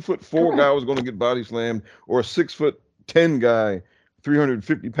 7'4" guy was going to get body slammed, or a 6'10" guy,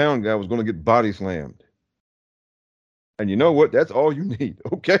 350-pound guy was going to get body slammed. And you know what? That's all you need.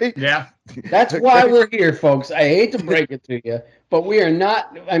 Okay. Yeah. That's why we're here, folks. I hate to break it to you, but we are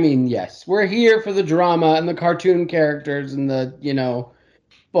not. I mean, yes, we're here for the drama and the cartoon characters and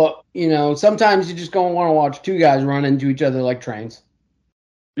but sometimes you just don't want to watch two guys run into each other like trains.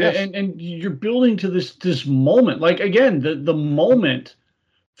 Yes. And you're building to this moment. Like, again, the moment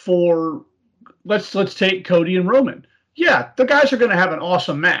for let's take Cody and Roman. Yeah, the guys are going to have an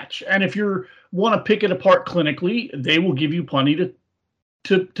awesome match. And if you want to pick it apart clinically, they will give you plenty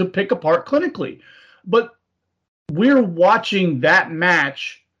to pick apart clinically. But we're watching that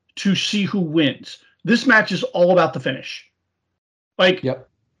match to see who wins. This match is all about the finish. Like,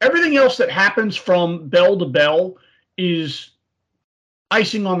 everything else that happens from bell to bell is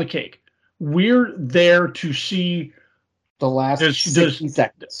icing on the cake. we're there to see the last 60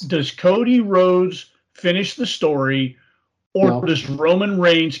 seconds. Does Cody Rhodes finish the story, or No. does Roman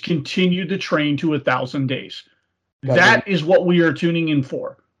Reigns continue the train to 1,000 days? Got That is what we are tuning in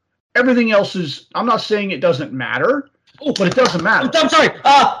for. Everything else is, I'm not saying it doesn't matter, but it doesn't matter. I'm sorry.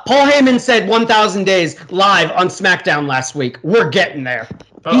 Paul Heyman said 1,000 days live on SmackDown last week. We're getting there.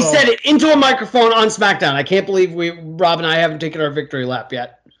 Uh-oh. He said it into a microphone on SmackDown. I can't believe Rob and I haven't taken our victory lap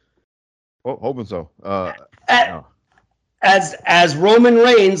yet. Well, hoping so. No. As Roman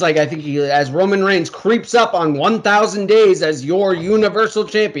Reigns, as Roman Reigns creeps up on 1,000 days as your Universal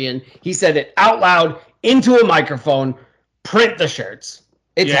Champion, he said it out loud into a microphone. Print the shirts.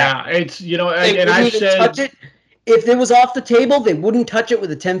 It's happening. It's and I said, touch it. If it was off the table, they wouldn't touch it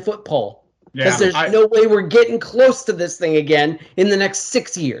with a 10-foot pole because there's no way we're getting close to this thing again in the next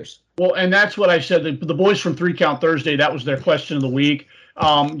 6 years. Well, and that's what I said. The boys from 3 Count Thursday, that was their question of the week.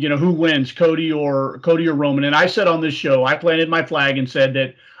 Who wins, Cody or Roman? And I said on this show, I planted my flag and said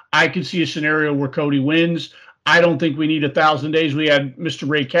that I could see a scenario where Cody wins. I don't think we need 1,000 days. We had Mr.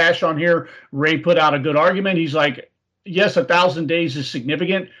 Ray Cash on here. Ray put out a good argument. He's like, yes, 1,000 days is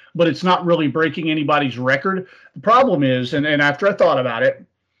significant, but it's not really breaking anybody's record. The problem is, and after I thought about it,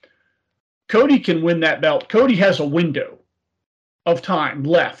 Cody can win that belt. Cody has a window of time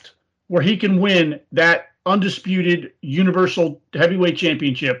left where he can win that undisputed Universal Heavyweight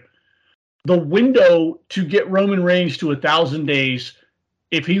Championship. The window to get Roman Reigns to 1,000 days,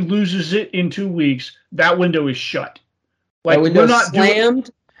 if he loses it in 2 weeks, that window is shut. Like, we're not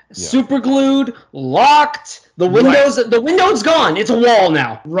slammed, super glued, locked. The window's gone. It's a wall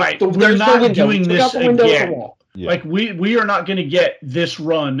now. Right. We're not doing this again. Yeah. Like we are not going to get this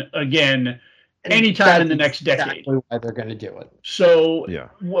run again anytime in the next decade. Exactly why they're going to do it. So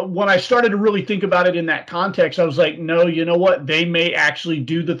when I started to really think about it in that context, I was like, no, you know what? They may actually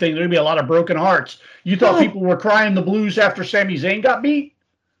do the thing. There'll be a lot of broken hearts. You thought people were crying the blues after Sami Zayn got beat?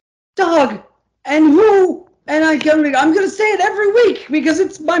 Doug, and I'm going to say it every week because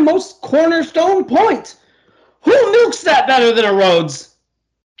it's my most cornerstone point. Who milks that better than a Rhodes?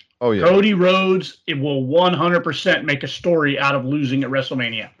 Oh, yeah. Cody Rhodes, it will 100% make a story out of losing at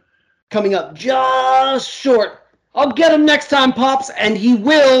WrestleMania. Coming up just short. I'll get him next time, Pops, and he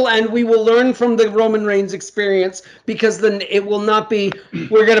will, and we will learn from the Roman Reigns experience because then it will not be,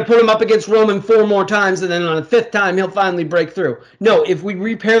 we're going to put him up against Roman 4 more times, and then on the 5th time, he'll finally break through. No, if we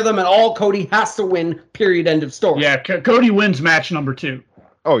repair them at all, Cody has to win, period, end of story. Yeah, Cody wins match number 2.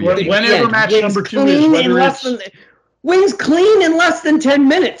 Oh, yeah. Whenever match number 2 is, whether it's... Wins clean in less than 10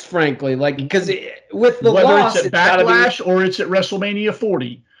 minutes, frankly. Because with the whether loss, it's at Backlash or it's at WrestleMania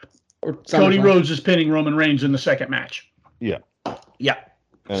 40, Cody Rhodes is pinning Roman Reigns in the second match. Yeah. Yeah.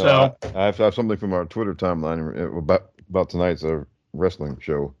 And, so I have something from our Twitter timeline about tonight's wrestling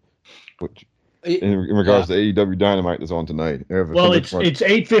show, which in regards to AEW Dynamite that's on tonight. Well, it's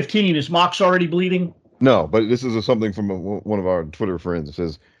 8:15. Is Mox already bleeding? No, but this is something from one of our Twitter friends. It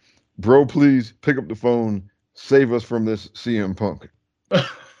says, "Bro, please pick up the phone. Save us from this CM Punk."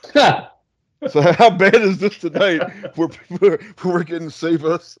 So how bad is this tonight? We're getting save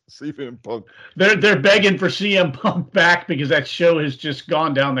us CM Punk. They're begging for CM Punk back because that show has just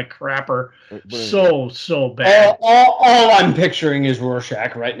gone down the crapper. So bad. All I'm picturing is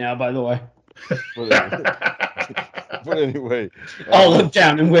Rorschach right now, by the way. But anyway, I'll look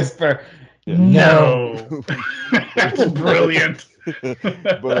down and whisper, "No." That's brilliant.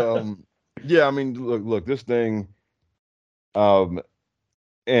 But yeah, I mean, look, this thing,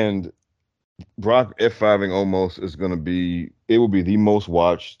 and Brock F5ing almost is going to be, it will be the most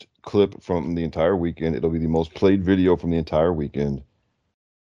watched clip from the entire weekend. It'll be the most played video from the entire weekend.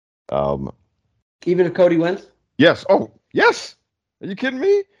 Even if Cody wins? Yes. Oh, yes. Are you kidding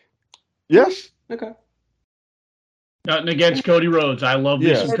me? Yes. Okay. Nothing against Cody Rhodes. I love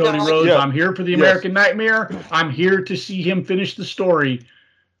me some Cody Rhodes. Yeah. I'm here for the American Nightmare. I'm here to see him finish the story.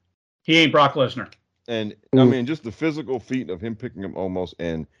 He ain't Brock Lesnar. And I mean, just the physical feat of him picking him almost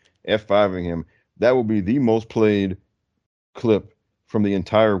and F5ing him, that will be the most played clip from the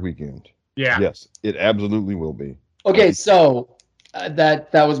entire weekend. Yeah. Yes, it absolutely will be. Okay, so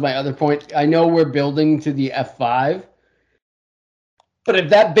that was my other point. I know we're building to the F5, but if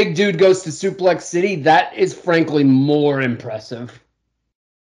that big dude goes to Suplex City, that is frankly more impressive.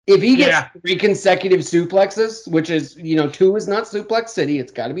 If he gets 3 consecutive suplexes, which is, 2 is not Suplex City,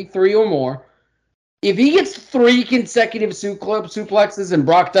 it's got to be 3 or more. If he gets 3 consecutive suplexes and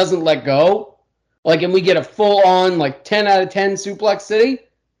Brock doesn't let go, and we get a full-on, 10 out of 10 Suplex City,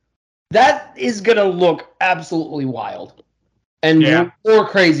 that is going to look absolutely wild. And more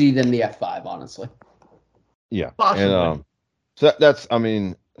crazy than the F5, honestly. Yeah. Possibly. And, so that's, I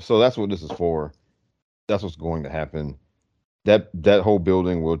mean, So that's what this is for. That's what's going to happen. That whole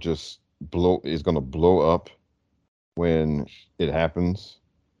building will just is going to blow up when it happens.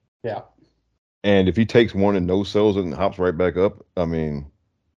 Yeah. And if he takes one and no sells it and hops right back up, I mean,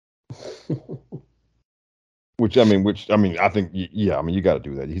 which I mean, I think yeah, I mean, you got to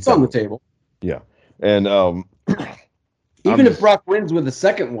do that. It's on the table. Yeah, and even if Brock wins with the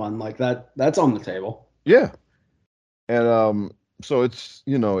second one, like that's on the table. Yeah, and so it's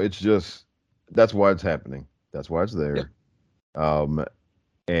it's just that's why it's happening. That's why it's there. Yep.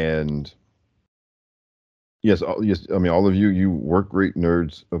 And yes, yes. I mean, all of you work rate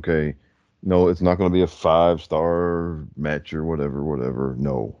nerds. Okay, no, it's not going to be a 5-star match or whatever.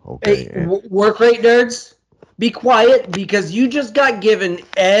 No, okay. Hey, work rate nerds, be quiet because you just got given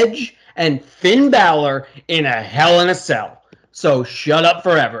Edge and Finn Balor in a Hell in a Cell. So shut up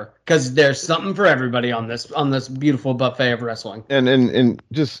forever, because there's something for everybody on this beautiful buffet of wrestling. And I'm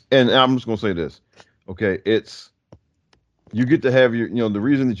just gonna say this, okay? It's you get to have your the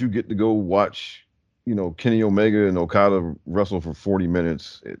reason that you get to go watch Kenny Omega and Okada wrestle for 40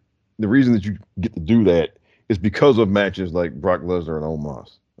 minutes. The reason that you get to do that is because of matches like Brock Lesnar and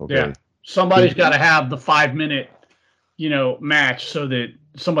Omos. Okay, yeah, somebody's got to have the 5-minute match so that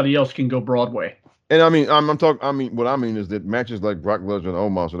somebody else can go Broadway. And I mean, I'm talking. I mean, what I mean is that matches like Brock Lesnar and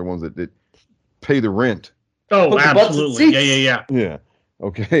Omos are the ones that pay the rent. Oh, absolutely. Yeah. Yeah.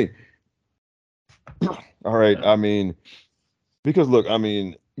 Okay. All right. I mean, because look, I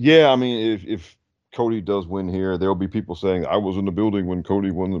mean, yeah, I mean, if Cody does win here, there'll be people saying I was in the building when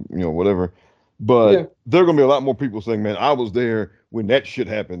Cody won, whatever. But there are gonna be a lot more people saying, man, I was there when that shit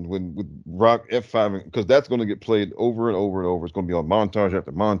happened, with Rock F5, because that's gonna get played over and over and over. It's gonna be on montage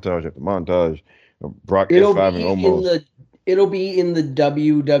after montage after montage. Brock F5 and almost. It'll be in the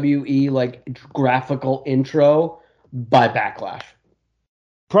WWE like graphical intro by Backlash.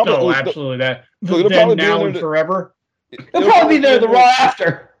 Probably. Oh, absolutely. That. It'll probably be now and forever. It'll probably be there the Raw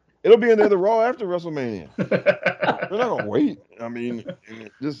after. It'll be in there the Raw after WrestleMania. They're not gonna wait. I mean,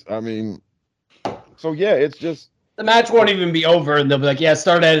 so yeah, it's just the match won't even be over, and they'll be like, "Yeah,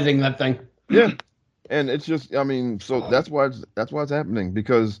 start editing that thing." Yeah, and it's just, I mean, so that's why it's happening,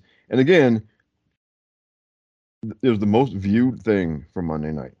 because, and again, it was the most viewed thing from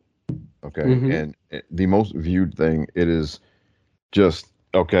Monday night. Okay, and the most viewed thing, it is just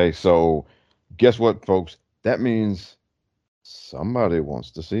okay. So, guess what, folks? That means somebody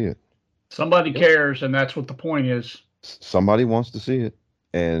wants to see it. Somebody cares, and that's what the point is. Somebody wants to see it,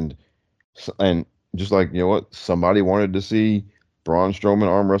 and just like, somebody wanted to see Braun Strowman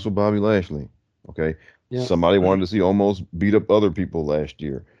arm wrestle Bobby Lashley. Okay, somebody wanted to see almost beat up other people last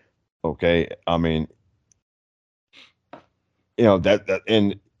year. Okay, I mean, that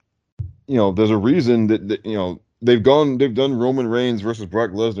and there's a reason that they've done Roman Reigns versus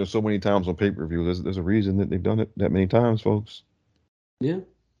Brock Lesnar so many times on pay-per-view. There's a reason that they've done it that many times, folks. Yeah.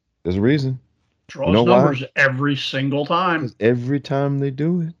 There's a reason. Draws numbers every single time. Every time they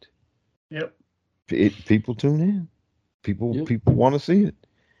do it. Yep. People tune in. People want to see it.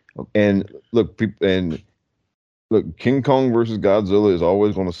 And look, King Kong versus Godzilla is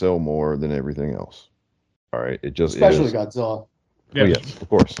always going to sell more than everything else. All right, it just especially is. Godzilla. Yeah. Oh, yes, of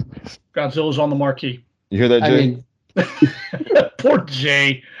course. Godzilla's on the marquee. You hear that, Jay? Poor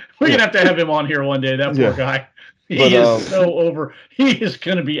Jay. We're gonna have to have him on here one day. That poor guy. He is so over. He is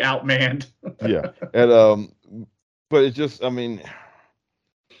gonna be outmanned. Yeah, and but it just, I mean,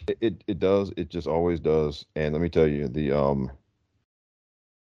 it does. It just always does. And let me tell you, they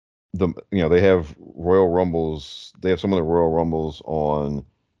have Royal Rumbles. They have some of the Royal Rumbles on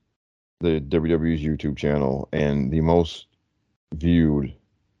the WWE's YouTube channel, and the most viewed,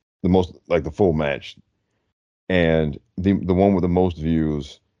 the full match, and the one with the most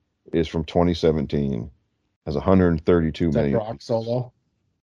views is from 2017, has 132 million. Brock solo.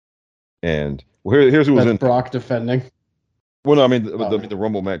 And here's who was in Brock defending. Well, no, I mean the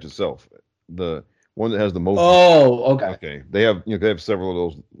Rumble match itself, the one that has the most. Oh, okay. Okay, they have several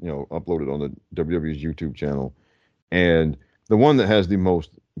of those uploaded on the WWE's YouTube channel, and the one that has the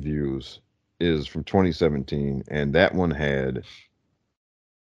most views is from 2017, and that one had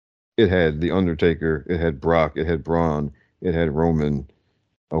The Undertaker, it had Brock, it had Braun, it had Roman,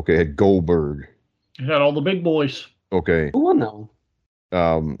 it had Goldberg. It had all the big boys. Okay. Who won that one?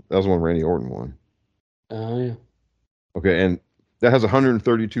 That was one Randy Orton won. Oh, yeah. Okay, and that has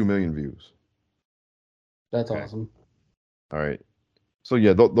 132 million views. That's awesome. All right. So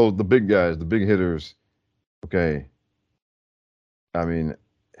yeah, those the big guys, the big hitters. Okay. I mean,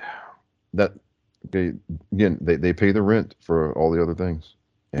 again, they pay the rent for all the other things.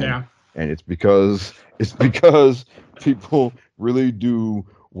 And, yeah. And it's because people really do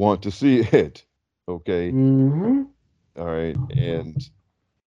want to see it. Okay. Mm-hmm. All right. And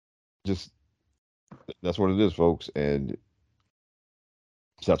just that's what it is, folks. And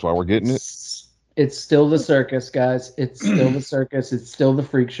that's why we're getting it. It's still the circus, guys. It's still the circus. It's still the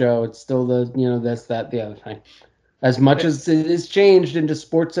freak show. It's still the, this, that, the other thing. As much as it is changed into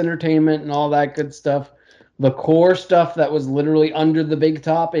sports entertainment and all that good stuff, the core stuff that was literally under the big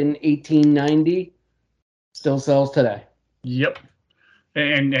top in 1890 still sells today. Yep.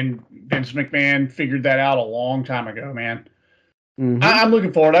 And Vince McMahon figured that out a long time ago, man. Mm-hmm. I'm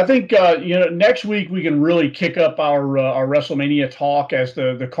looking forward. I think next week we can really kick up our WrestleMania talk as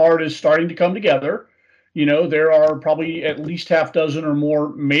the card is starting to come together. There are probably at least half dozen or more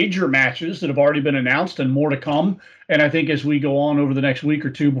major matches that have already been announced and more to come. And I think as we go on over the next week or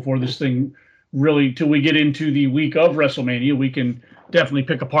two before this thing really, till we get into the week of WrestleMania, we can definitely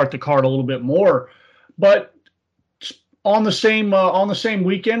pick apart the card a little bit more. But on the same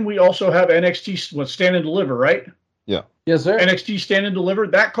weekend, we also have NXT Stand and Deliver, right? Yeah. Yes, sir. NXT Stand and Deliver.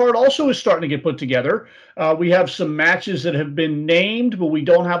 That card also is starting to get put together. We have some matches that have been named, but we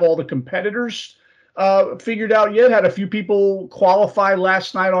don't have all the competitors figured out yet. Had a few people qualify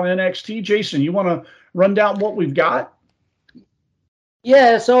last night on NXT. Jason, you want to run down what we've got?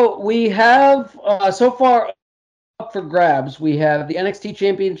 Yeah, so we have so far up for grabs. We have the NXT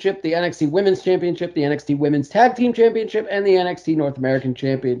Championship, the NXT Women's Championship, the NXT Women's Tag Team Championship, and the NXT North American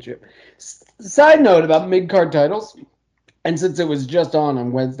Championship. Side note about mid-card titles, and since it was just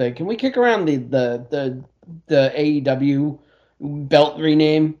on Wednesday, can we kick around the AEW belt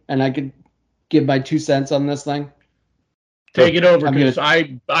rename, and I could give my 2 cents on this thing? Take it over, because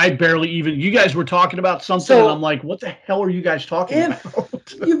I barely even. You guys were talking about something, and I'm like, what the hell are you guys talking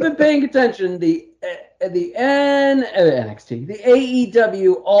about? You've been paying attention, the NXT, the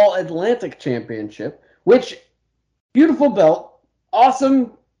AEW All Atlantic Championship, which beautiful belt,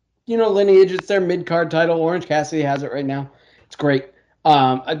 awesome, lineage. It's their mid-card title. Orange Cassidy has it right now. It's great.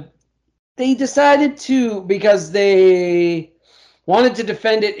 They decided to, because they wanted to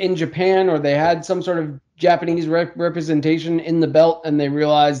defend it in Japan, or they had some sort of Japanese representation in the belt, and they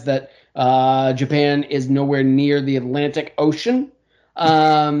realized that Japan is nowhere near the Atlantic Ocean.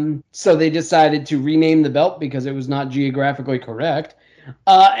 So they decided to rename the belt because it was not geographically correct.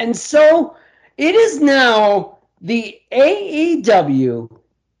 And so it is now the AEW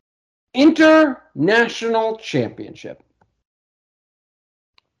International Championship.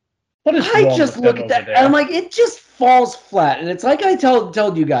 I just look at that and I'm like, it just falls flat. And it's like I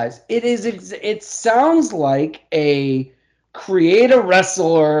told you guys, it sounds like a create a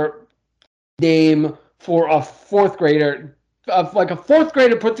wrestler name for a fourth grader. Like a fourth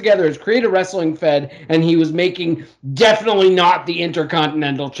grader put together his create a wrestling fed, and he was making definitely not the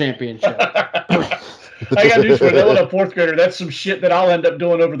Intercontinental Championship. I got news for you. They let a fourth grader. That's some shit that I'll end up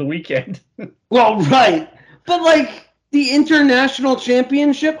doing over the weekend. Well, right. But like the International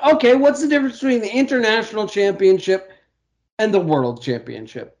Championship, okay, what's the difference between the International Championship and the World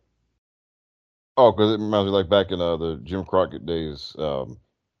Championship? Oh, because it reminds me like back in the Jim Crockett days.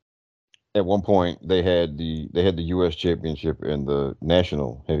 At one point, they had the U.S. Championship and the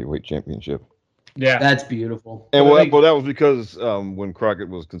National Heavyweight Championship. Yeah, that's beautiful. And well, that was because when Crockett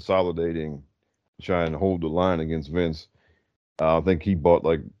was consolidating, trying to hold the line against Vince, I think he bought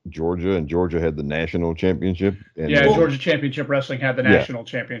like Georgia, and Georgia had the National Championship. And Georgia Championship Wrestling had the National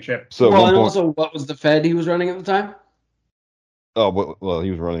Championship. So, and also, what was the Fed he was running at the time? Oh, well,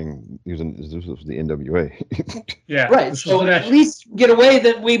 he was this was the NWA. Yeah. Right. So at least get away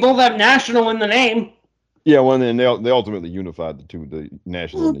that we both have national in the name. Yeah, well, then they ultimately unified the two, the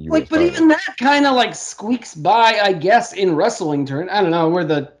national and the US. But even that kind of like squeaks by, I guess, in wrestling terms. I don't know. We're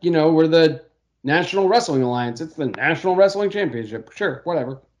the National Wrestling Alliance. It's the National Wrestling Championship. Sure,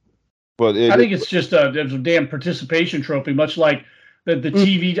 whatever. But I think it's just a damn participation trophy, much like the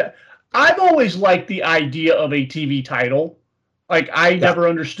TV. I've always liked the idea of a TV title. Like, I never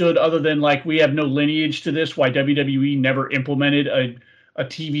understood, other than, like, we have no lineage to this, why WWE never implemented a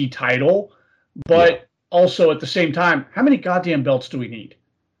TV title. But also, at the same time, how many goddamn belts do we need?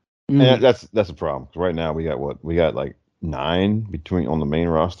 And that's a problem. Right now, we got what? We got, like, 9 on the main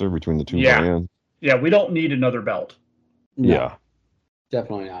roster between the two brands. Yeah, we don't need another belt. No, yeah.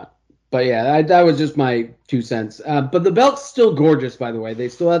 Definitely not. But, yeah, that was just my 2 cents. But the belt's still gorgeous, by the way. They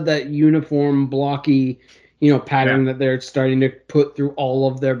still have that uniform, blocky pattern that they're starting to put through all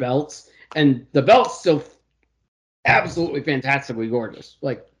of their belts. And the belt's still absolutely fantastically gorgeous.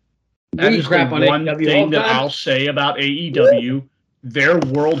 Like, that is the one thing that I'll say about AEW. Their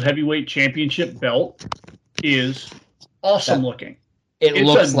World Heavyweight Championship belt is awesome looking. It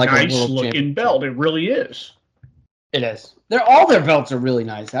looks like a nice looking belt. It really is. It is. All their belts are really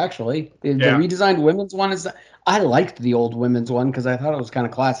nice, actually. The redesigned women's one is. I liked the old women's one because I thought it was kind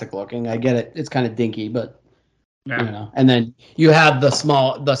of classic looking. I get it; it's kind of dinky, but you know. And then you have the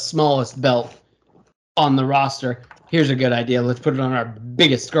smallest belt on the roster. Here's a good idea. Let's put it on our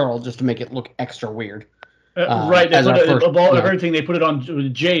biggest girl just to make it look extra weird. Right. They put it, of everything, they put it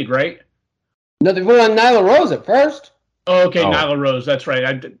on Jade, right? No, they put it on Nyla Rose at first. Oh, okay, Nyla Rose. That's right.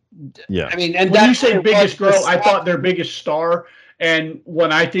 I mean, and when you say biggest girl, I thought their biggest star. And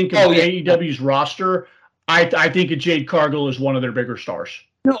when I think of AEW's roster, I think of Jade Cargill as one of their bigger stars.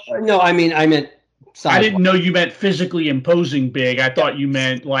 No, I meant. I didn't know you meant physically imposing big. I thought you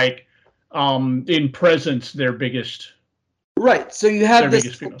meant like in presence their biggest. Right. So you have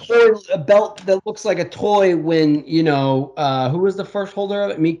this belt that looks like a toy when, who was the first holder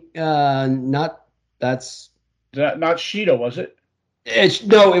of it? Not Shida, was it? It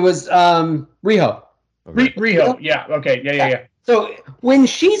was Riho. Okay. Riho. Yeah. Okay. Yeah. So when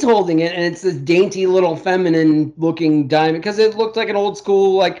she's holding it and it's this dainty little feminine looking diamond, because it looked like an old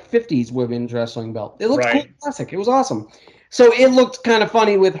school like 50s women's wrestling belt. It looked cool, classic. It was awesome. So it looked kind of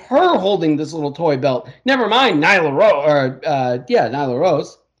funny with her holding this little toy belt. Never mind Nyla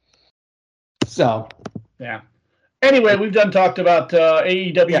Rose. So yeah. Anyway, we've talked about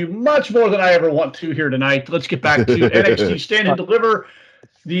AEW much more than I ever want to here tonight. Let's get back to NXT Stand and Deliver.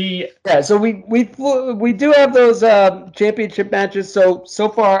 So we do have those championship matches. So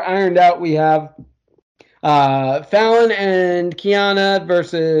far ironed out. We have Fallon and Kiana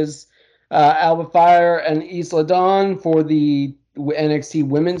versus Alba Fire and Isla Dawn for the NXT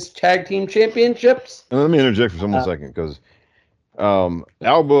Women's Tag Team Championships. And let me interject for one second, because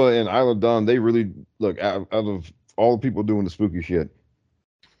Alba and Isla Dawn, they really look out of all the people doing the spooky shit.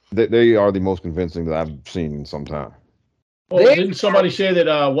 They are the most convincing that I've seen in some time. Well, didn't somebody say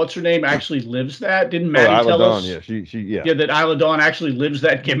that what's her name actually lives that? Didn't Maddie tell us? Yeah, that Isla Dawn actually lives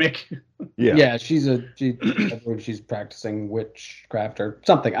that gimmick. Yeah, I believe she's practicing witchcraft or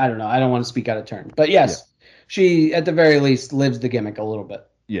something. I don't know. I don't want to speak out of turn, but yes, she at the very least lives the gimmick a little bit.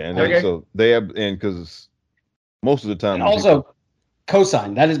 Yeah, and so they have, and because most of the time, and also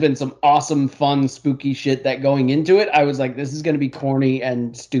cosign. That has been some awesome, fun, spooky shit. That going into it, I was like, this is going to be corny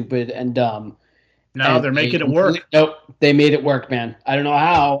and stupid and dumb. No, they're making it work. Nope, they made it work, man. I don't know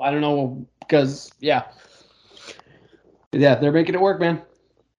how. I don't know because they're making it work, man.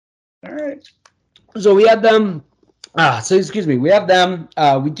 All right. So we have them. We have them.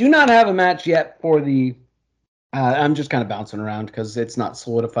 We do not have a match yet for the. I'm just kind of bouncing around because it's not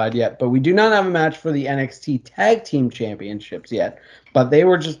solidified yet. But we do not have a match for the NXT Tag Team Championships yet. But they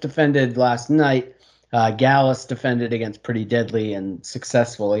were just defended last night. Gallus defended against Pretty Deadly and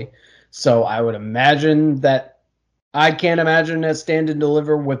successfully. So I would imagine that I can't imagine a Stand and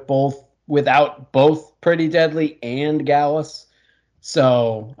Deliver without both Pretty Deadly and Gallus.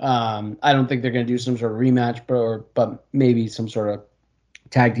 So I don't think they're going to do some sort of rematch, but maybe some sort of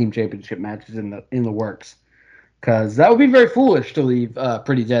tag team championship matches in the works, because that would be very foolish to leave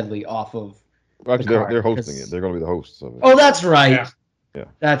Pretty Deadly off of. Actually, they're hosting it. They're going to be the hosts of it. Oh, that's right. Yeah,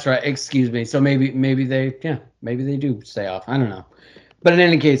 that's right. Excuse me. So maybe they do stay off. I don't know, but in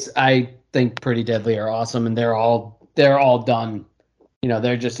any case, I think Pretty Deadly are awesome, and they're all done.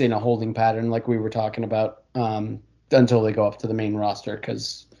 They're just in a holding pattern like we were talking about. Until they go up to the main roster,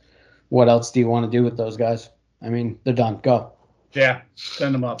 because what else do you want to do with those guys? I mean, they're done. Go. Yeah,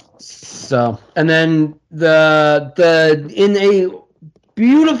 send them up. So, and then in a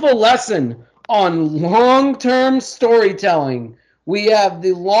beautiful lesson on long-term storytelling, we have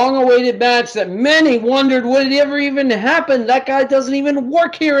the long-awaited match that many wondered would it ever even happen. That guy doesn't even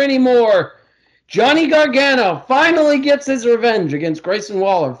work here anymore. Johnny Gargano finally gets his revenge against Grayson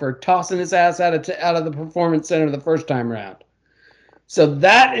Waller for tossing his ass out of the Performance Center the first time around. So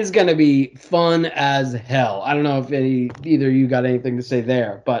that is going to be fun as hell. I don't know if either of you got anything to say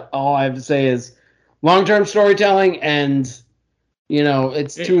there, but all I have to say is long-term storytelling, and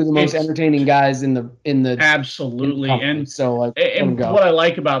it's two of the most entertaining guys in the absolutely. And so and what I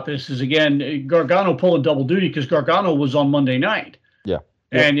like about this is, again, Gargano pulling double duty, because Gargano was on Monday night. Yeah.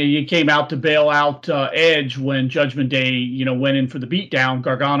 And you came out to bail out Edge when Judgment Day, went in for the beatdown.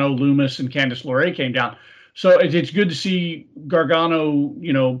 Gargano, Loomis, and Candice LeRae came down. So it's good to see Gargano,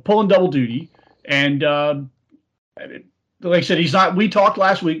 pulling double duty. And like I said, he's not. We talked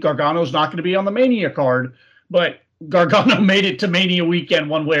last week. Gargano's not going to be on the Mania card, but Gargano made it to Mania weekend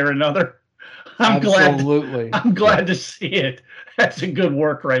one way or another. Absolutely. I'm glad to see it. That's a good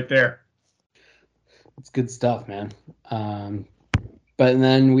work right there. It's good stuff, man. But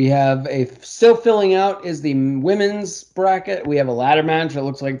then we have still filling out is the women's bracket. We have a ladder match. It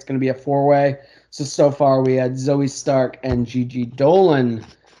looks like it's going to be a 4-way. So far we had Zoe Stark and Gigi Dolan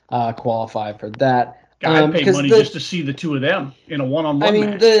qualify for that. I'd pay money just to see the two of them in a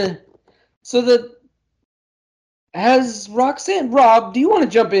one-on-one match. Has Roxanne, Rob, do you want to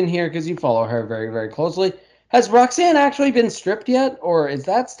jump in here because you follow her very, very closely? Has Roxanne actually been stripped yet, or is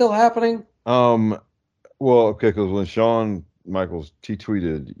that still happening? Well, okay, because when Shawn Michaels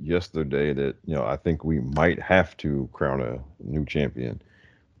tweeted yesterday that I think we might have to crown a new champion.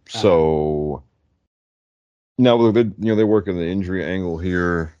 So now they're working the injury angle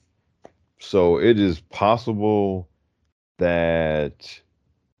here, so it is possible that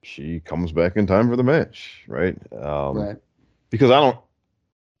she comes back in time for the match, right? Right. Because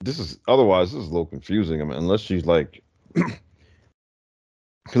this is a little confusing. I mean, unless she's like, because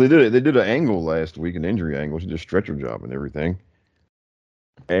they did an angle last week, an injury angle. She did a stretcher job and everything.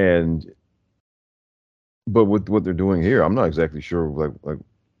 But with what they're doing here, I'm not exactly sure like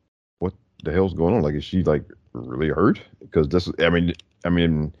what the hell's going on. Like, is she like really hurt? Because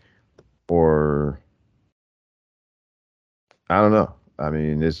or I don't know. I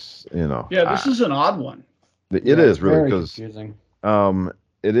mean, it's this is an odd one. It is really because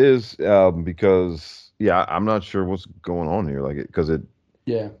it is because I'm not sure what's going on here. Like it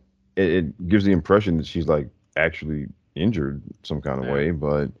gives the impression that she's like actually injured some kind of way.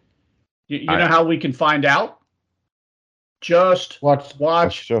 But you know how we can find out? Just watch the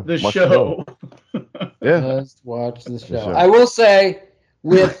show. Just watch the show. I will say,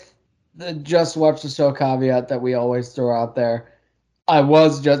 with the just watch the show caveat that we always throw out there, I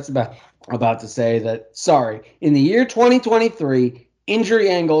was just about to say that, sorry, in the year 2023, injury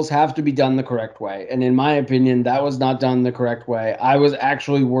angles have to be done the correct way. And in my opinion, that was not done the correct way. I was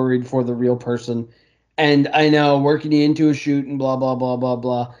actually worried for the real person. And I know working you into a shoot and blah, blah, blah, blah,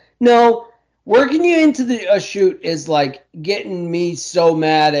 blah. No, working you into a shoot is like getting me so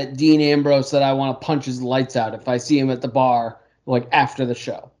mad at Dean Ambrose that I want to punch his lights out if I see him at the bar, like after the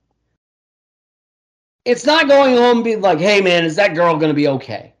show. It's not going home and being like, hey, man, is that girl going to be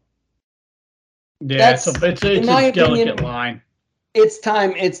okay? Yeah, it's a delicate line. It's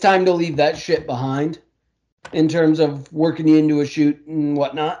time to leave that shit behind in terms of working you into a shoot and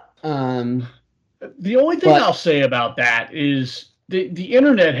whatnot. The only thing I'll say about that is the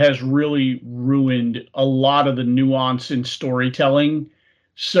internet has really ruined a lot of the nuance in storytelling.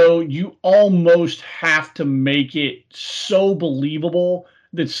 So you almost have to make it so believable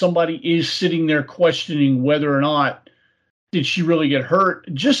that somebody is sitting there questioning whether or not did she really get hurt,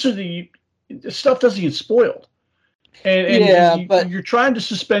 just so that stuff doesn't get spoiled. And you're trying to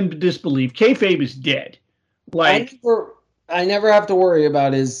suspend disbelief. Kayfabe is dead. Like I never have to worry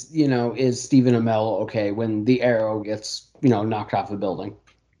about is Stephen Amell okay when the arrow gets knocked off the building.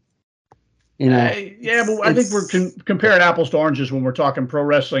 But I think we're comparing apples to oranges when we're talking pro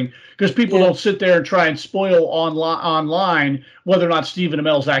wrestling, because people don't sit there and try and spoil online whether or not Stephen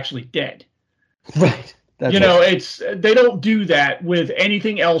Amell's actually dead. Right. They don't do that with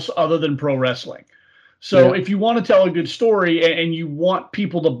anything else other than pro wrestling. So if you want to tell a good story and you want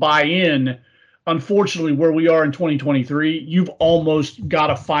people to buy in, unfortunately, where we are in 2023, you've almost got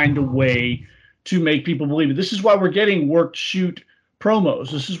to find a way to make people believe it. This is why we're getting worked shoot promos.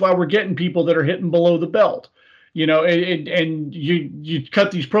 This is why we're getting people that are hitting below the belt. And you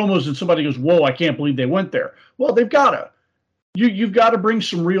cut these promos and somebody goes, whoa, I can't believe they went there. Well, they've got to. You've got to bring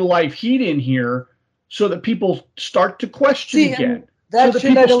some real life heat in here so that people start to question again. So that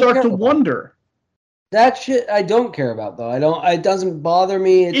people start to wonder. That shit I don't care about, though. It doesn't bother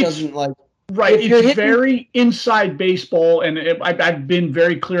me. Doesn't like. Right. It's very inside baseball. And I've been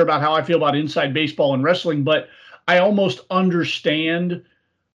very clear about how I feel about inside baseball and wrestling, but I almost understand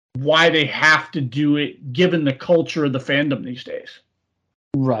why they have to do it given the culture of the fandom these days.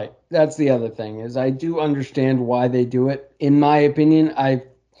 Right. That's the other thing is I do understand why they do it. In my opinion,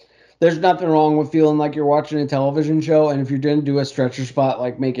 there's nothing wrong with feeling like you're watching a television show, and if you're going to do a stretcher spot,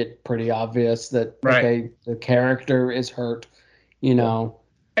 like make it pretty obvious that okay, the character is hurt,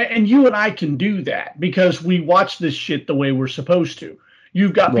 And you and I can do that because we watch this shit the way we're supposed to.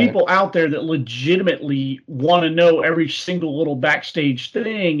 You've got people out there that legitimately want to know every single little backstage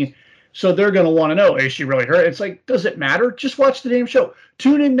thing, so they're going to want to know, is she really hurt? It's like, does it matter? Just watch the damn show.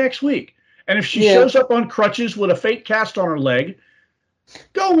 Tune in next week. And if she shows up on crutches with a fake cast on her leg,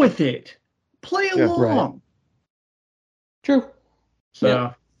 go with it. Play along. Right. True. So,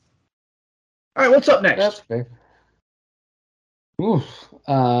 all right, what's up next? That's fair. Oof.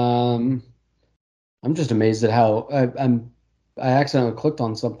 I'm just amazed at how I accidentally clicked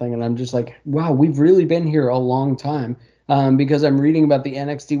on something, and I'm just like, wow, we've really been here a long time. Because I'm reading about the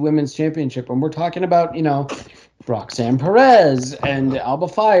NXT Women's Championship, and we're talking about, Roxanne Perez and Alba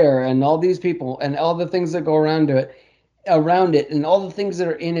Fire and all these people and all the things that go around it, and all the things that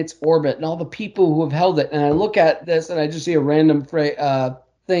are in its orbit and all the people who have held it. And I look at this and I just see a random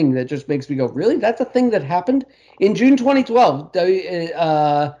thing that just makes me go, really? That's a thing that happened in June 2012.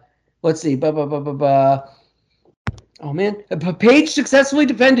 Let's see. Oh, man. Paige successfully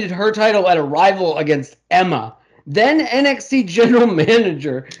defended her title at a rival against Emma. Then NXT General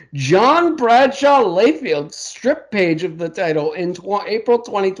Manager John Bradshaw Layfield stripped Paige of the title in April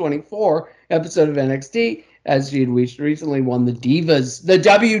 2024 episode of NXT, as she had recently won the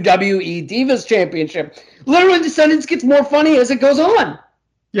WWE Divas Championship. Literally, the sentence gets more funny as it goes on.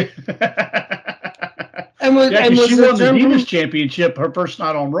 Yeah. And she won the Divas Championship her first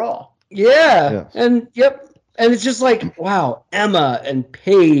night on Raw. Yeah. And and it's just like, wow, Emma and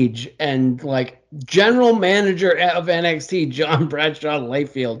Paige and like general manager of NXT, John Bradshaw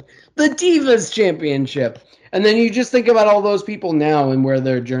Layfield, the Divas Championship. And then you just think about all those people now and where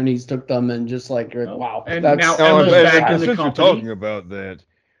their journeys took them, and just like, wow. And now Emma's back in the since company. You're talking about that,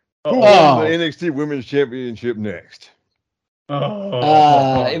 who won the NXT Women's Championship next?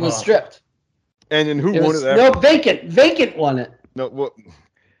 It was stripped. And then who won it after? No, Vacant won it. No, what?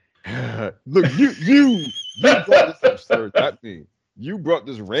 Look, you brought this up, sir, not me. You brought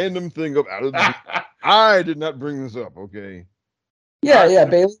this random thing up out of the. I did not bring this up, okay? Yeah.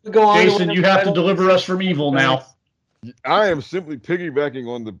 Bailey would go on. Jason, you have to deliver us from evil now. I am simply piggybacking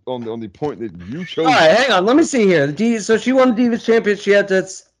on the point that you chose. All right, hang on. Let me see here. So she won the Divas Championship.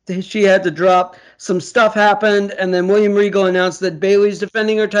 She had to drop. Some stuff happened, and then William Regal announced that Bayley's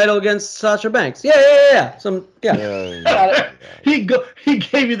defending her title against Sasha Banks. Yeah. He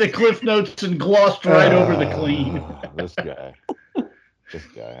gave you the cliff notes and glossed right over the clean. This guy,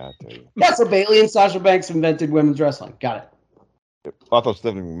 I tell you. Yeah, so Bayley and Sasha Banks invented women's wrestling. Got it. I thought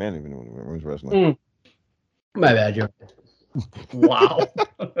Stephanie McMahon invented women's wrestling. My bad, Joe. Wow.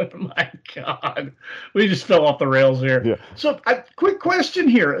 My God. We just fell off the rails here. Yeah. So, quick question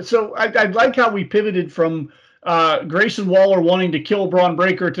here. So, I like how we pivoted from Grayson Waller wanting to kill Braun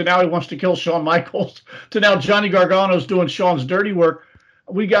Breaker to now he wants to kill Shawn Michaels to now Johnny Gargano's doing Shawn's dirty work.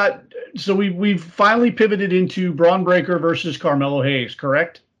 We've finally pivoted into Braun Breaker versus Carmelo Hayes,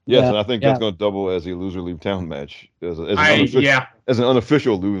 correct? Yes, and I think that's going to double as a loser leave town match. As an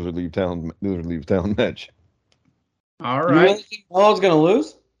unofficial loser leave town match. All right. You really think Carmelo's going to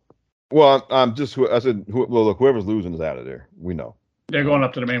lose? Well, look, whoever's losing is out of there. We know. They're going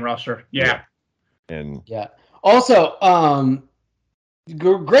up to the main roster. Yeah. And also,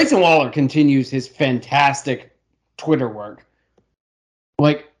 Grayson Waller continues his fantastic Twitter work.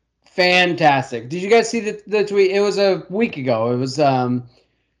 Like, fantastic. Did you guys see the tweet? It was a week ago. It was,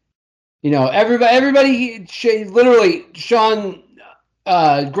 everybody, literally, Sean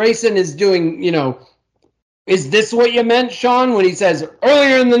Grayson is doing, is this what you meant, Sean? When he says,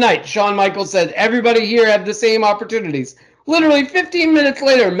 earlier in the night, Shawn Michaels said, everybody here had the same opportunities. Literally 15 minutes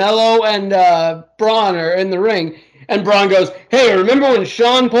later, Mello and Braun are in the ring. And Braun goes, hey, remember when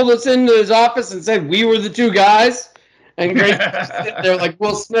Shawn pulled us into his office and said we were the two guys? And Grayson's sitting there like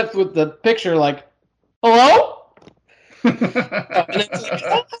Will Smith with the picture like, hello? And it's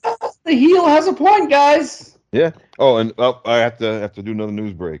like, the heel has a point, guys. Yeah. Oh, and I have to do another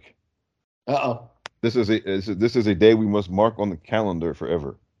news break. Uh-oh. This is a day we must mark on the calendar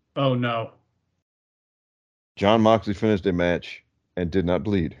forever. Oh, no. Jon Moxley finished a match and did not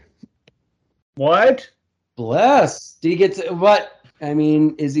bleed. What? Bless. Did he get to what? I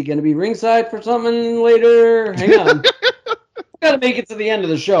mean, is he going to be ringside for something later? Hang on. Got to make it to the end of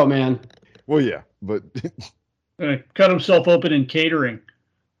the show, man. Well, yeah, but cut himself open in catering.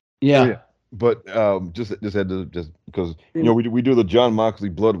 Yeah. But just had to because we do the Jon Moxley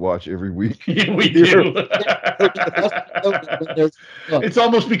blood watch every week. Yeah, we do. It's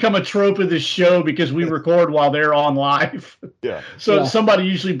almost become a trope of this show because we record while they're on live. Yeah. So somebody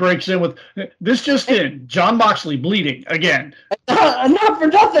usually breaks in with this just in: Jon Moxley bleeding again. Not for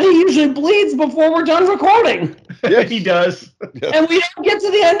nothing, he usually bleeds before we're done recording. Yes. He does. Yes. And we don't get to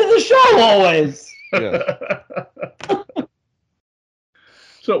the end of the show always. Yeah.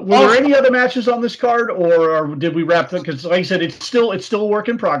 So, were there any other matches on this card, or did we wrap them? Because, like I said, it's still a work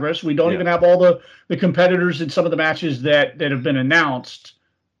in progress. We don't even have all the competitors in some of the matches that have been announced.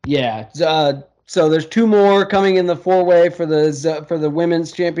 Yeah. So there's two more coming in the four-way for the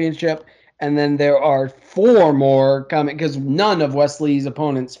women's championship, and then there are four more coming because none of Wesley's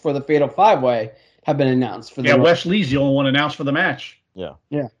opponents for the Fatal Five-Way have been announced. Wesley's the only one announced for the match. Yeah.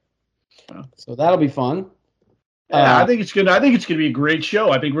 So that'll be fun. I think it's gonna be a great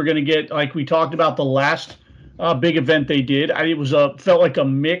show. I think we're gonna get, like we talked about the last big event they did. It was felt like a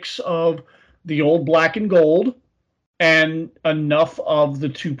mix of the old Black and Gold and enough of the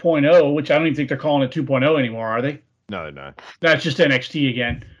 2.0, which I don't even think they're calling it 2.0 anymore, are they? No, they're not. That's just NXT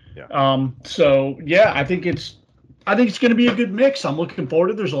again. Yeah. So yeah, I think it's going to be a good mix. I'm looking forward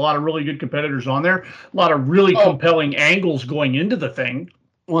to it. There's a lot of really good competitors on there. A lot of really compelling angles going into the thing.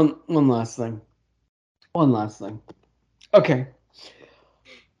 One last thing. Okay.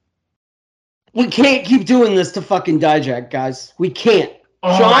 We can't keep doing this to fucking Dijak, guys. We can't.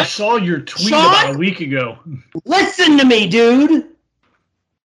 Oh, Sean? I saw your tweet about a week ago. Listen to me, dude.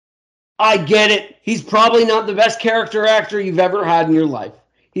 I get it. He's probably not the best character actor you've ever had in your life.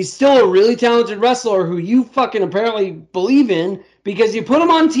 He's still a really talented wrestler who you fucking apparently believe in because you put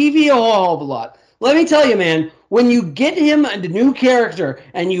him on TV a whole hell of a lot. Let me tell you, man, when you get him a new character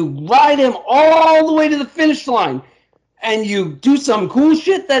and you ride him all the way to the finish line and you do some cool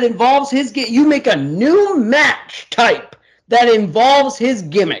shit that involves his you make a new match type that involves his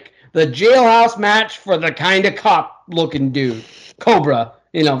gimmick. The jailhouse match for the kind of cop looking dude. Cobra,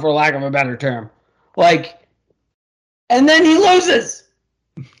 for lack of a better term. And then he loses.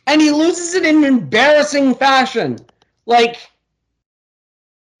 And he loses it in embarrassing fashion.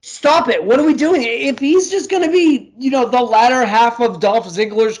 Stop it. What are we doing? If he's just going to be, the latter half of Dolph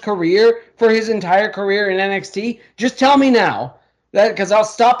Ziggler's career for his entire career in NXT, just tell me now. Because I'll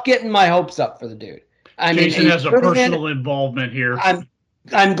stop getting my hopes up for the dude. Jason has a personal involvement here.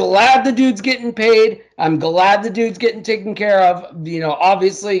 I'm glad the dude's getting paid. I'm glad the dude's getting taken care of.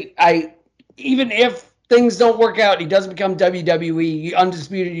 Obviously, even if things don't work out, he doesn't become WWE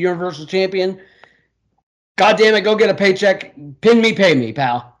Undisputed Universal Champion. God damn it, go get a paycheck. Pin me, pay me,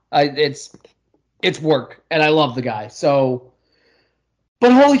 pal. It's work, and I love the guy. So,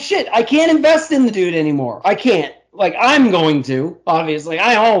 but holy shit, I can't invest in the dude anymore. I can't. I'm going to, obviously.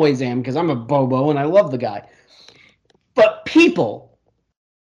 I always am because I'm a bobo and I love the guy. But people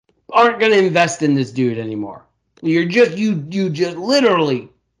aren't going to invest in this dude anymore. You just literally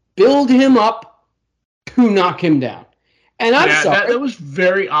build him up to knock him down. And I'm sorry. That was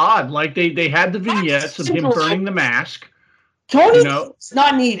very odd. They had the vignettes of him burning the mask. Tony does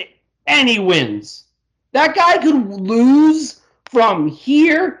not need any wins. That guy could lose from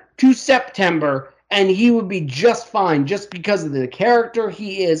here to September, and he would be just fine just because of the character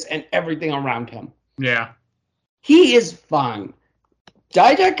he is and everything around him. Yeah. He is fine.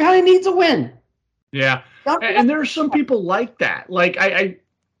 Dijak kind of needs a win. Yeah. And there are some people like that.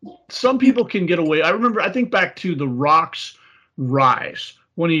 Some people can get away. I think back to The Rock's rise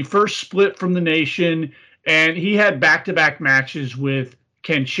when he first split from the Nation, and he had back-to-back matches with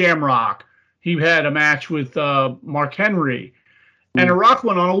Ken Shamrock. He had a match with Mark Henry, and The Rock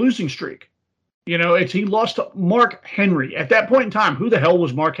went on a losing streak. He lost to Mark Henry. At that point in time, who the hell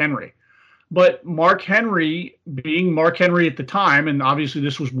was Mark Henry? But Mark Henry, being Mark Henry at the time, and obviously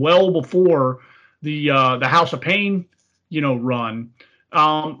this was well before the House of Pain, run.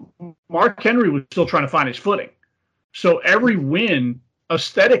 Mark Henry was still trying to find his footing. So every win,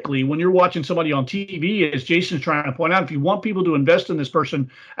 aesthetically, when you're watching somebody on TV, as Jason's trying to point out, if you want people to invest in this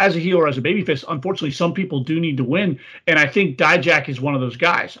person as a heel or as a babyface, unfortunately, some people do need to win. And I think Dijak is one of those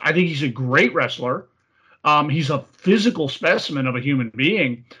guys. I think he's a great wrestler. He's a physical specimen of a human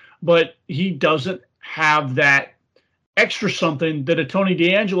being, but he doesn't have that extra something that a Tony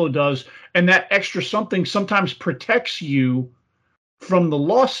D'Angelo does. And that extra something sometimes protects you from the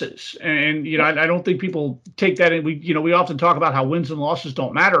losses. And, I don't think people take that in. We often talk about how wins and losses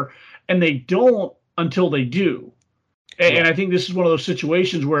don't matter, and they don't until they do. And I think this is one of those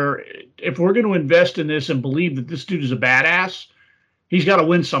situations where if we're going to invest in this and believe that this dude is a badass, he's got to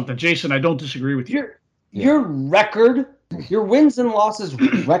win something. Jason, I don't disagree with you. Your record, your wins and losses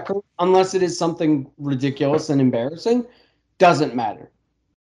record, unless it is something ridiculous and embarrassing, doesn't matter.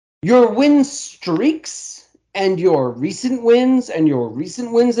 Your win streaks and your recent wins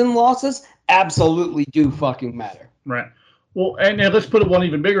and losses absolutely do fucking matter. Right. Well, and let's put it one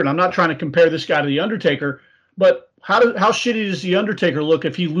even bigger. And I'm not trying to compare this guy to The Undertaker, but how shitty does The Undertaker look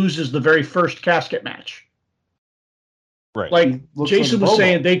if he loses the very first casket match? Right. Jason was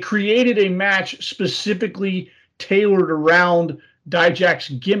saying, they created a match specifically tailored around Dijak's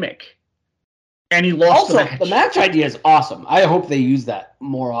gimmick, and he lost the match. The match idea is awesome. I hope they use that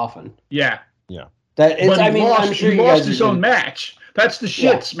more often. Yeah. Yeah. I'm sure he lost his own match. That's the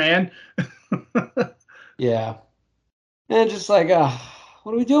shits, man. Yeah. And just what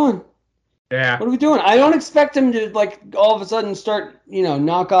are we doing? Yeah. What are we doing? I don't expect him to all of a sudden start,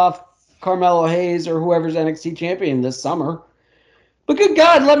 knock off Carmelo Hayes or whoever's NXT champion this summer. But good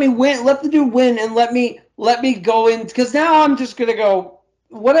God, let me win. Let the dude win, and let me go in, because now I'm just gonna go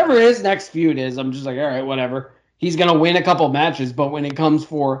whatever his next feud is. I'm just all right, whatever. He's going to win a couple matches, but when it comes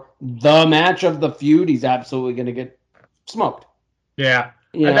for the match of the feud, he's absolutely going to get smoked. Yeah.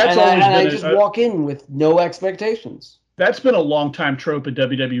 You know, That's always I been just walk in with no expectations. That's been a long time trope at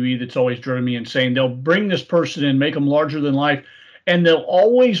WWE that's always driven me insane. They'll bring this person in, make them larger than life, and they'll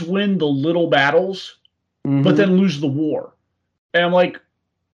always win the little battles, but then lose the war. And I'm like,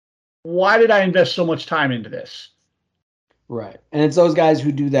 why did I invest so much time into this? Right. And it's those guys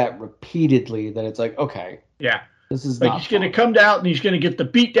who do that repeatedly that it's like, okay. Yeah. This is like not he's going to come down and he's going to get the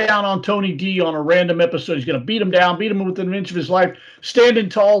beat down on Tony D on a random episode. He's going to beat him down, beat him within an inch of his life, standing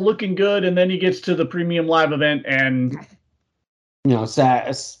tall, looking good, and then he gets to the premium live event and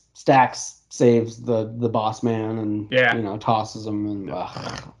Stacks saves the boss man and tosses him and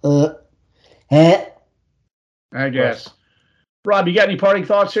I guess. Right. Rob, you got any parting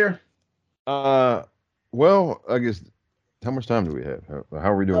thoughts here? Well, I guess how much time do we have?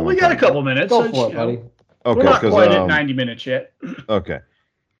 How are we doing? Well, we got a couple minutes. Go for it, buddy. Okay, we're not quite at 90 minutes yet. Okay,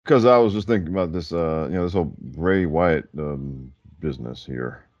 because I was just thinking about this, this whole Bray Wyatt business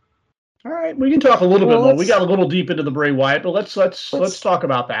here. All right, we can talk a little bit more. We got a little deep into the Bray Wyatt, but let's talk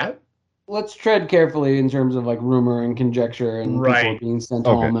about that. Let's tread carefully in terms of like rumor and conjecture and people being sent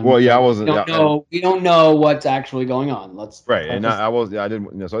home. And well, yeah, I wasn't. We don't know what's actually going on. I didn't.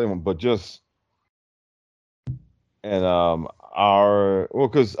 So I didn't. But just and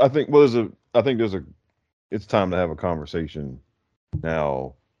because I think it's time to have a conversation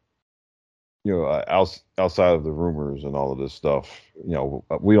now. Outside of the rumors and all of this stuff,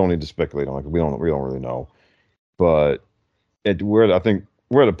 we don't need to speculate on it. We don't really know. But we're at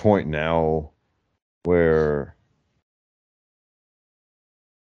a point now where,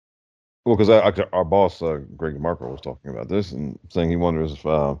 because our boss Greg Marco was talking about this and saying he wonders if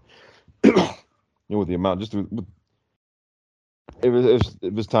with the amount if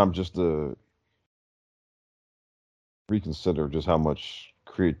it's time just to reconsider just how much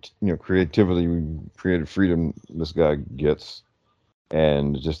creativity, creative freedom this guy gets,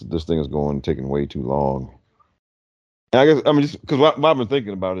 and just this thing is taking way too long. And just because what I've been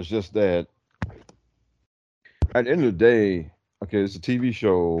thinking about is just that at the end of the day, okay, it's a TV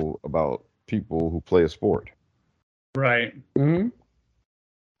show about people who play a sport, right? Mm-hmm.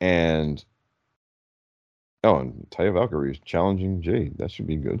 And Taya Valkyrie is challenging Jade. That should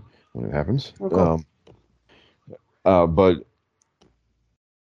be good when it happens. Okay. But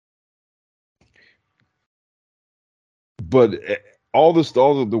all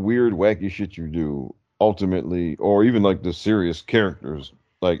of the weird, wacky shit you do, ultimately, or even like the serious characters,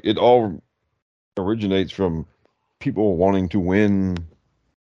 like it all originates from people wanting to win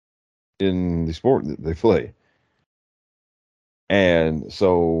in the sport that they play. And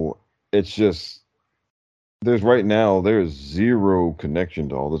so it's just, there's zero connection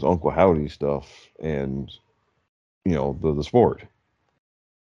to all this Uncle Howdy stuff and, the sport.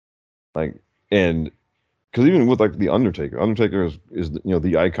 Like, and because even with like the Undertaker is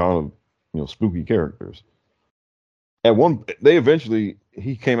the icon of spooky characters. He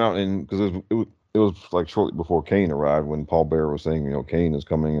came out because it was like shortly before Kane arrived when Paul Bearer was saying Kane is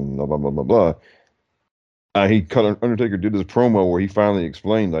coming and blah blah blah blah blah. Undertaker did this promo where he finally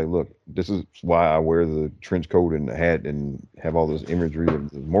explained, like, look, this is why I wear the trench coat and the hat and have all this imagery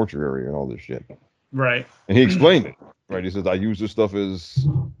of the mortuary and all this shit. Right. And he explained it. Right. He says, I use this stuff as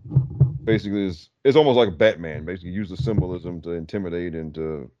basically it's almost like a Batman. Basically, use the symbolism to intimidate and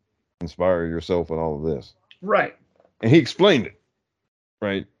to inspire yourself and all of this. Right. And he explained it.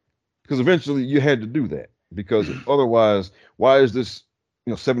 Right. Because eventually you had to do that. Because otherwise, why is this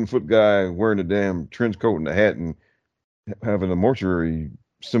 7-foot guy wearing a damn trench coat and a hat and having a mortuary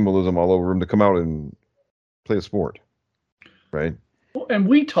symbolism all over him to come out and play a sport, right? And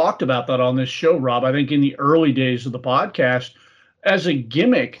we talked about that on this show, Rob, I think in the early days of the podcast, as a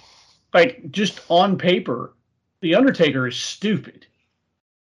gimmick, like just on paper, The Undertaker is stupid.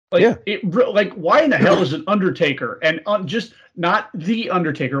 Why in the hell is an Undertaker and just not The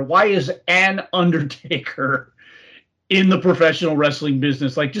Undertaker? Why is an Undertaker in the professional wrestling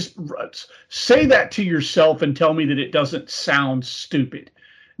business? Like, just say that to yourself and tell me that it doesn't sound stupid.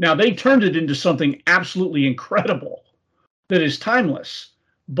 Now, they turned it into something absolutely incredible that is timeless,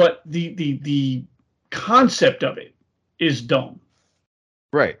 but the concept of it is dumb.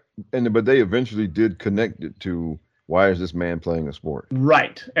 Right. But they eventually did connect it to, why is this man playing a sport?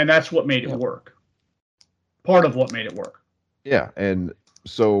 Right. And that's what made it work. Part of what made it work. Yeah. And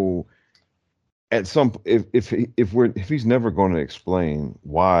so at some, if he's never going to explain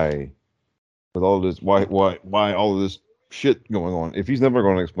why, with all this, why all of this shit going on, if he's never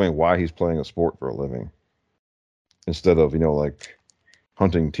going to explain why he's playing a sport for a living, instead of like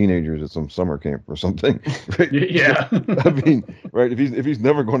hunting teenagers at some summer camp or something, right? Yeah. I mean, right? If he's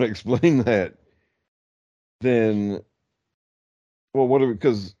never going to explain that, then Well, what?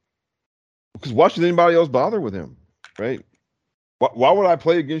 Because why should anybody else bother with him, right? Why would I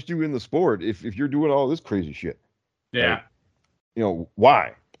play against you in the sport if you're doing all this crazy shit? Yeah. Right?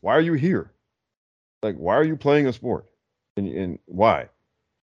 Why? Why are you here? Like, why are you playing a sport? And why?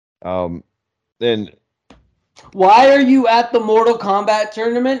 And Why are you at the Mortal Kombat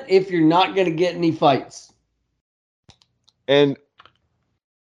tournament if you're not going to get any fights? or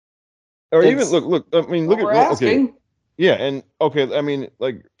That's even look. I mean, what look we're at okay, asking. yeah, and okay. I mean,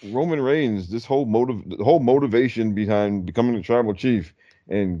 like Roman Reigns, the whole motivation behind becoming the tribal chief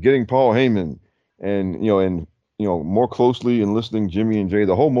and getting Paul Heyman, and more closely enlisting Jimmy and Jay.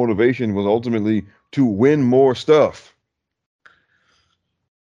 The whole motivation was ultimately to win more stuff.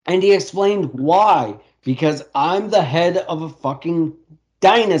 And he explained why. Because I'm the head of a fucking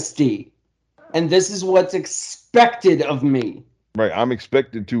dynasty. And this is what's expected of me. Right, I'm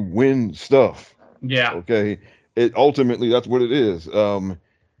expected to win stuff. Yeah. Okay, it ultimately that's what it is. The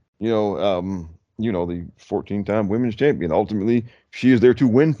 14-time women's champion. Ultimately, she is there to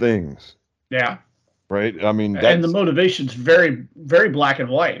win things. Yeah. Right. I mean, and the motivation's very, very black and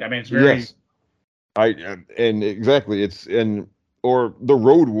white. I mean, it's very. Yes. And exactly. Or the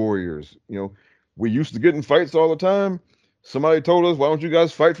Road Warriors. We used to get in fights all the time. Somebody told us, why don't you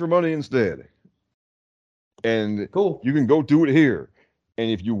guys fight for money instead? And Cool. You can go do it here.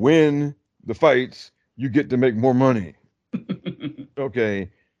 And if you win the fights, you get to make more money. Okay.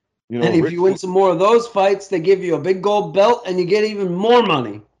 And if you win some more of those fights, they give you a big gold belt and you get even more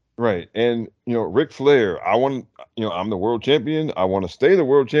money. Right. And, Ric Flair, I'm the world champion. I want to stay the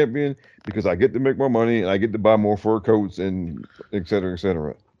world champion because I get to make more money and I get to buy more fur coats and et cetera, et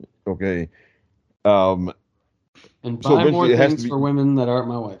cetera. Okay. And buy more things for women that aren't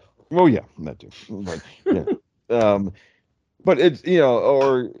my wife. Well, yeah, that too. But, yeah. But it's,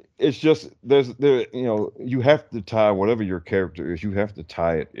 or it's just, you have to tie whatever your character is, you have to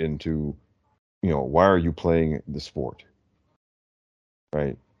tie it into, why are you playing the sport?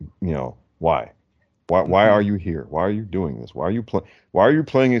 Right. Why? Why are you here? Why are you doing this? Why are you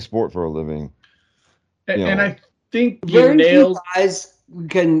playing a sport for a living? And I think very few guys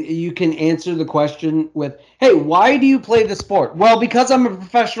you can answer the question with, "Hey, why do you play the sport?" Well, because I'm a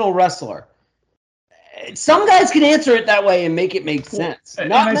professional wrestler. Some guys can answer it that way and make it make sense.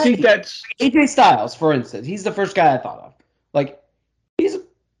 And I think that's AJ Styles, for instance. He's the first guy I thought of. Like, he's a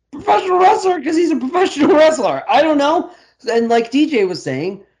professional wrestler because he's a professional wrestler. I don't know. And like DJ was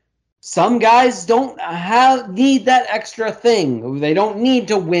saying, some guys don't need that extra thing. They don't need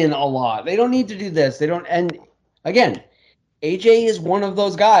to win a lot. They don't need to do this. They don't. And again, AJ is one of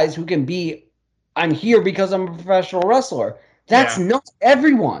those guys who can be, I'm here because I'm a professional wrestler. That's not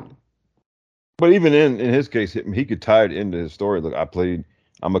everyone. But even in his case, he could tie it into his story. Look,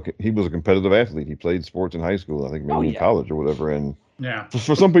 he was a competitive athlete. He played sports in high school, I think maybe in college or whatever. And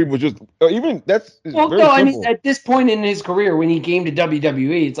for some people, just even that's very I mean, at this point in his career, when he came to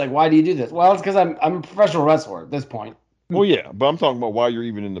WWE, it's like, why do you do this? Well, it's because I'm a professional wrestler at this point. Well, yeah, but I'm talking about why you're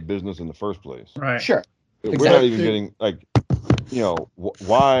even in the business in the first place. Right. Sure. We're not even getting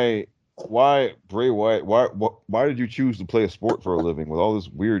why Bray Wyatt? Why did you choose to play a sport for a living with all this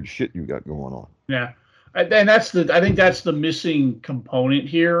weird shit you got going on? Yeah, and I think that's the missing component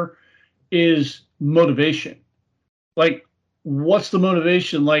here is motivation. Like, what's the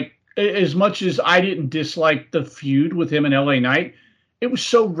motivation? Like, as much as I didn't dislike the feud with him and LA Knight, it was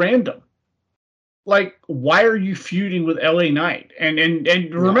so random. Like, why are you feuding with LA Knight? And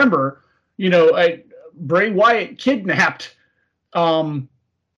remember, Bray Wyatt kidnapped LA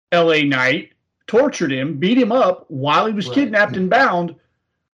Knight, tortured him, beat him up while he was kidnapped and bound,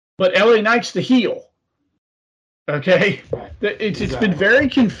 but LA Knight's the heel. Okay? It's been very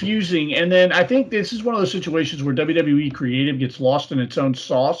confusing, and then I think this is one of those situations where WWE creative gets lost in its own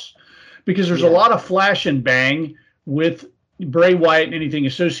sauce because there's a lot of flash and bang with Bray Wyatt and anything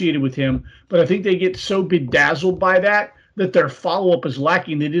associated with him, but I think they get so bedazzled by that their follow-up is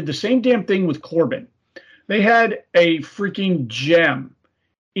lacking. They did the same damn thing with Corbin. They had a freaking gem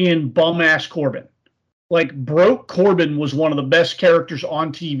in bum-ass Corbin. Like, Broke Corbin was one of the best characters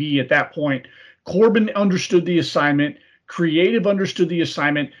on TV at that point. Corbin understood the assignment. Creative understood the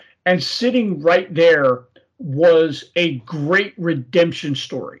assignment. And sitting right there was a great redemption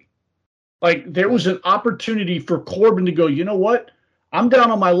story. Like, there was an opportunity for Corbin to go, you know what? I'm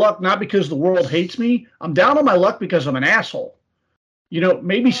down on my luck not because the world hates me. I'm down on my luck because I'm an asshole.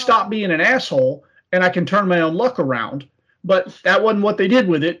 Maybe stop being an asshole and I can turn my own luck around. But that wasn't what they did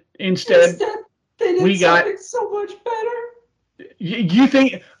with it. Instead they did something so much better. You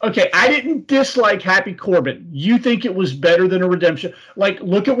think, okay, I didn't dislike Happy Corbin. You think it was better than a redemption? Like,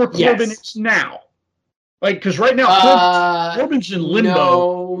 look at where Corbin is now. Like, because right now Corbin's in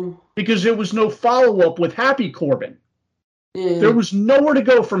limbo because there was no follow-up with Happy Corbin. There was nowhere to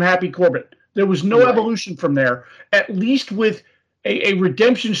go from Happy Corbin. There was no evolution from there. At least with a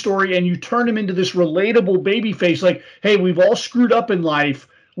redemption story, and you turn him into this relatable babyface. Like, hey, we've all screwed up in life.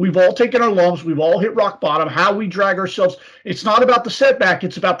 We've all taken our lumps. We've all hit rock bottom. How we drag ourselves. It's not about the setback.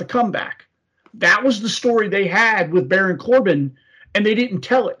 It's about the comeback. That was the story they had with Baron Corbin, and they didn't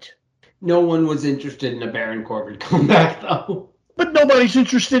tell it. No one was interested in a Baron Corbin comeback, though. But nobody's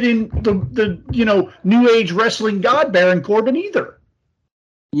interested in the new age wrestling god Baron Corbin either.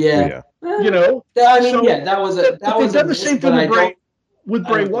 Yeah. That was they've done the same thing with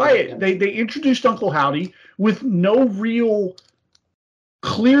Bray Wyatt. They introduced Uncle Howdy with no real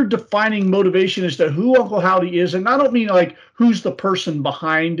clear defining motivation as to who Uncle Howdy is, and I don't mean like who's the person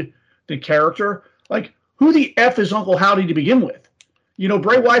behind the character, like who the F is Uncle Howdy to begin with.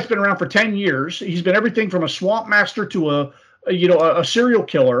 Bray Wyatt's been around for 10 years. He's been everything from a swamp master to a serial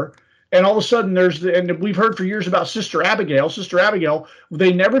killer. And all of a sudden and we've heard for years about Sister Abigail. Sister Abigail,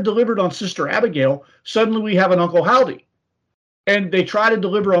 they never delivered on Sister Abigail. Suddenly we have an Uncle Howdy. And they try to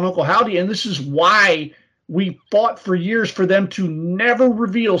deliver on Uncle Howdy. And this is why we fought for years for them to never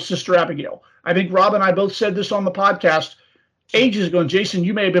reveal Sister Abigail. I think Rob and I both said this on the podcast ages ago, and Jason,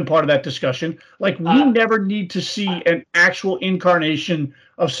 you may have been part of that discussion. Like, we never need to see an actual incarnation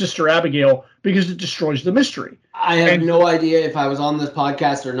of Sister Abigail because it destroys the mystery. I have no idea if I was on this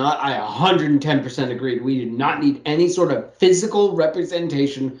podcast or not. I 110% agreed. We did not need any sort of physical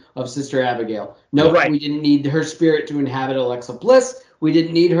representation of Sister Abigail. No, we didn't need her spirit to inhabit Alexa Bliss. We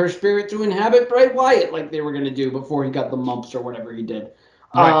didn't need her spirit to inhabit Bray Wyatt like they were going to do before he got the mumps or whatever he did.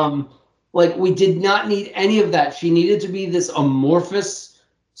 Right. Like, we did not need any of that. She needed to be this amorphous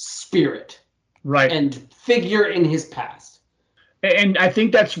spirit. Right. And figure in his past. And I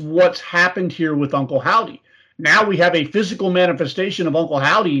think that's what's happened here with Uncle Howdy. Now we have a physical manifestation of Uncle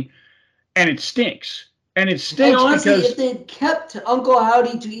Howdy, and it stinks. And it stinks honestly, because if they'd kept Uncle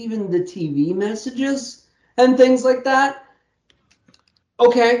Howdy to even the TV messages and things like that,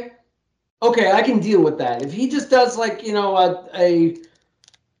 okay, I can deal with that. If he just does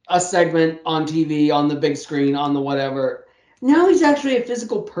a segment on TV, on the big screen, on the whatever. Now he's actually a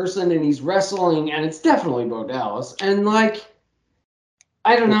physical person and he's wrestling, and it's definitely Bo Dallas. And I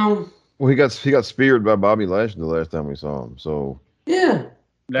don't know. Well, he got speared by Bobby Lashley the last time we saw him. So yeah,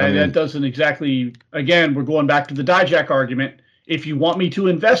 that doesn't exactly. Again, we're going back to the Dijak argument. If you want me to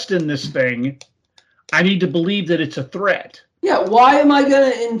invest in this thing, I need to believe that it's a threat. Yeah, why am I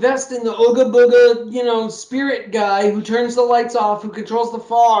going to invest in the Ooga Booga, spirit guy who turns the lights off, who controls the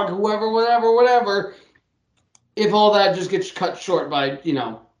fog, whoever, whatever, if all that just gets cut short by,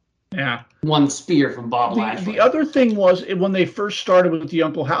 one spear from Bob Lashley. The other thing was, when they first started with the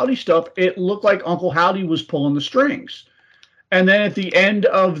Uncle Howdy stuff, it looked like Uncle Howdy was pulling the strings. And then at the end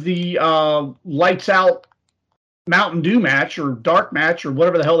of the Lights Out Mountain Dew match, or Dark match, or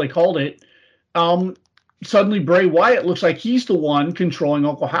whatever the hell they called it, suddenly Bray Wyatt looks like he's the one controlling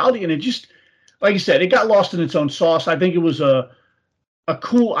Uncle Howdy, and it just, like I said, it got lost in its own sauce. I think it was a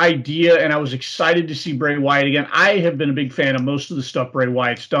cool idea, and I was excited to see Bray Wyatt again. I have been a big fan of most of the stuff Bray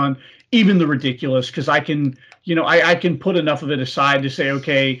Wyatt's done, even the ridiculous, because I can, I can put enough of it aside to say,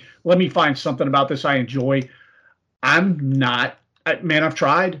 okay, let me find something about this I enjoy. I've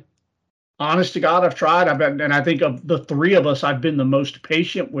tried. Honest to God, I've tried. And I think of the three of us, I've been the most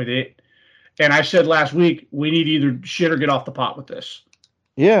patient with it. And I said last week, we need either shit or get off the pot with this.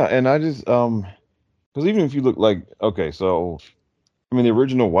 Yeah, and I just because even if you look the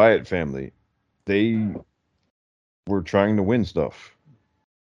original Wyatt family, they were trying to win stuff.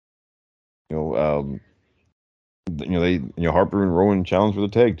 Harper and Rowan challenged for the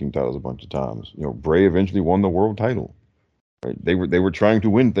tag team titles a bunch of times. Bray eventually won the world title. Right? They were trying to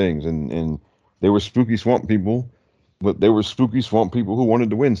win things, and they were spooky swamp people, but they were spooky swamp people who wanted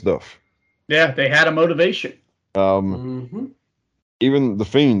to win stuff. Yeah, they had a motivation. Even the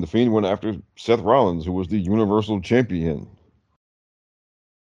Fiend went after Seth Rollins, who was the Universal Champion.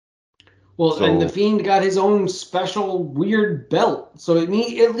 Well, and the Fiend got his own special weird belt. So at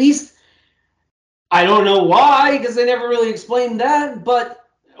least, I don't know why, because they never really explained that, but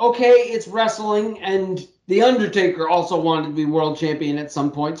okay, it's wrestling, and The Undertaker also wanted to be world champion at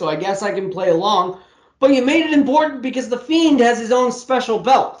some point, so I guess I can play along. But you made it important because the Fiend has his own special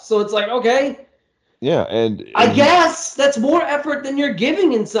belt. So it's like, okay. Yeah, and I guess that's more effort than you're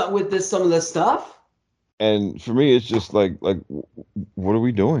giving with some of this stuff. And for me, it's just like what are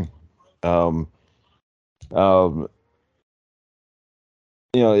we doing? I'm done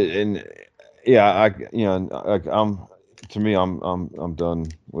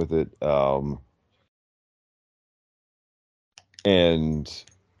with it. and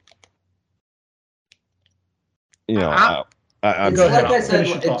you know, I'm It's Go ahead. like I said, Finish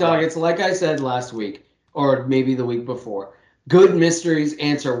your thought, Doug. Rob. It's like I said last week, or maybe the week before. Good mysteries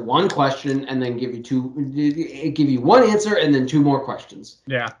answer one question and then give you one answer and then two more questions.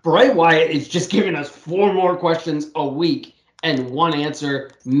 Yeah. Bray Wyatt is just giving us four more questions a week and one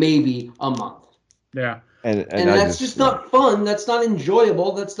answer maybe a month. Yeah. and that's just not fun. That's not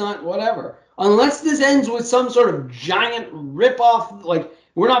enjoyable. That's not whatever. Unless this ends with some sort of giant rip-off, like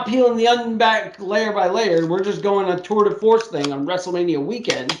we're not peeling the onion back layer by layer. We're just going a tour de force thing on WrestleMania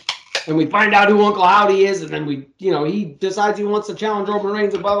weekend, and we find out who Uncle Howdy is, and then he decides he wants to challenge Roman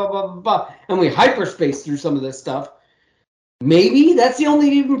Reigns, and blah blah blah blah blah, and we hyperspace through some of this stuff. Maybe that's the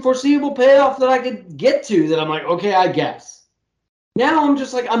only even foreseeable payoff that I could get to. That I'm like, okay, I guess. Now I'm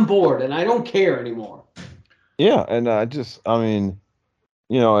just like I'm bored and I don't care anymore. Yeah, and I mean,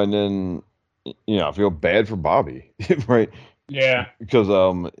 and then I feel bad for Bobby, right? Yeah. Because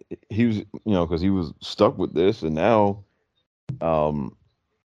he was because he was stuck with this, and um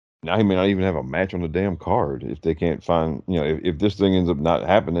now he may not even have a match on the damn card if they can't find if this thing ends up not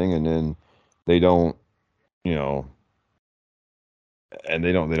happening, and then they don't you know and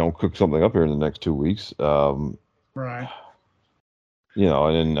they don't cook something up here in the next 2 weeks. Right.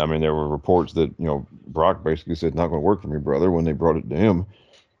 And then I mean there were reports that Brock basically said not going to work for me, brother, when they brought it to him.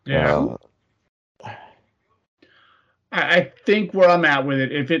 Yeah. I think where I'm at with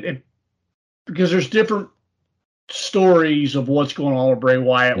it, if because there's different stories of what's going on with Bray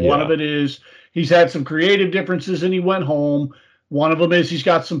Wyatt. Yeah. One of it is he's had some creative differences and he went home. One of them is he's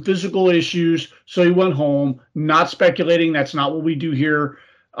got some physical issues, so he went home. Not speculating. That's not what we do here.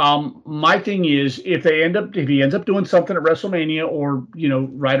 My thing is if he ends up doing something at WrestleMania or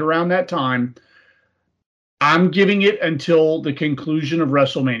right around that time, I'm giving it until the conclusion of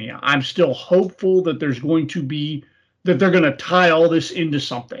WrestleMania. I'm still hopeful that they're going to tie all this into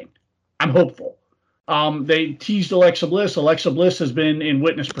something. I'm hopeful. They teased Alexa Bliss. Alexa Bliss has been in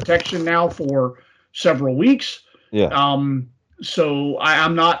witness protection now for several weeks. Yeah. So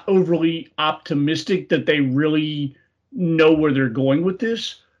I'm not overly optimistic that they really know where they're going with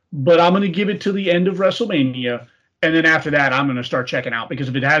this, but I'm going to give it to the end of WrestleMania, and then after that, I'm going to start checking out because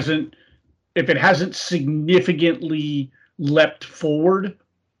if it hasn't significantly leapt forward,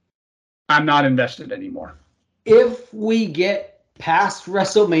 I'm not invested anymore. If we get past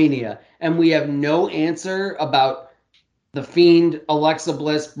WrestleMania and we have no answer about The Fiend, Alexa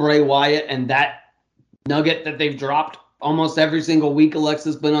Bliss, Bray Wyatt, and that nugget that they've dropped almost every single week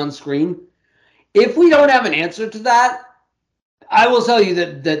Alexa's been on screen, if we don't have an answer to that, I will tell you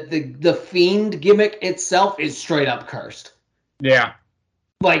that the Fiend gimmick itself is straight up cursed. Yeah.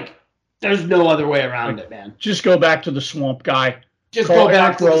 Like, there's no other way around it, man. Just go back to the swamp guy. Just go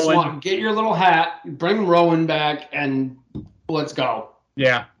back to the swamp. Get your little hat, bring Rowan back, and let's go.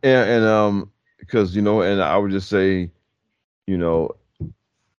 Yeah. And because and I would just say,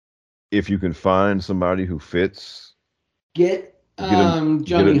 if you can find somebody who fits, get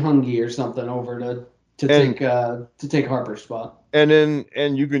Johnny Hungy or something over to take Harper's spot. And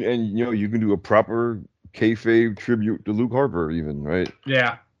you can do a proper kayfabe tribute to Luke Harper, even, right?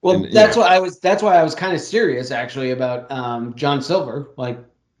 Yeah. Well, that's why I was kind of serious actually about John Silver. Like,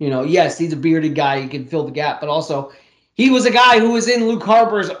 yes, he's a bearded guy, he can fill the gap, but also he was a guy who was in Luke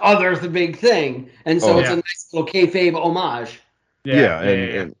Harper's other big thing, and so it's a nice little kayfabe homage. Yeah,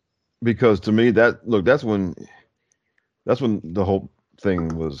 and because to me that's when the whole thing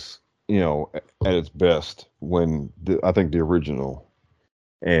was at its best, when I think the original.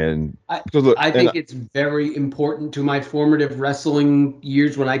 And I think it's very important to my formative wrestling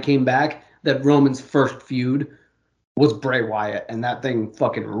years when I came back that Roman's first feud was Bray Wyatt, and that thing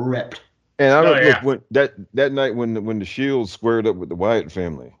fucking ripped. And I don't when that night when the Shield squared up with the Wyatt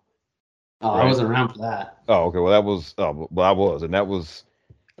family. Oh, right? I wasn't around for that. Oh, okay. Well, that was. Well, I was, and that was.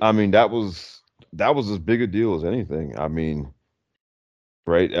 I mean, that was as big a deal as anything. I mean,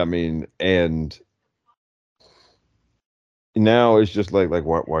 right? I mean, and now it's just like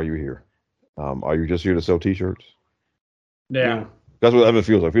why are you here? Are you just here to sell T-shirts? Yeah, that's what it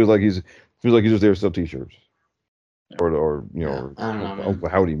feels like. Feels like he's just there to sell T-shirts, or Uncle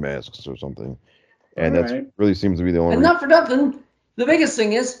Howdy masks or something. And that really seems to be the only. And not for nothing, the biggest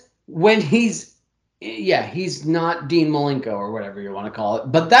thing is when he's not Dean Malenko or whatever you want to call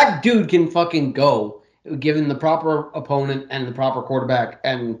it, but that dude can fucking go given the proper opponent and the proper quarterback,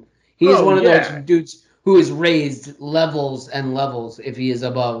 and he is one of those dudes who is raised levels and levels if he is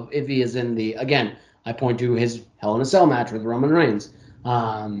in the, again, I point to his Hell in a Cell match with Roman Reigns.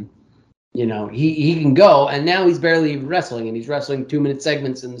 He can go, and now he's barely wrestling, and he's wrestling 2-minute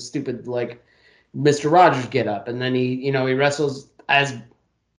segments in the stupid Mr. Rogers get up, and then he wrestles as.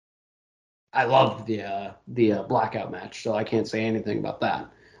 I loved the blackout match, so I can't say anything about that.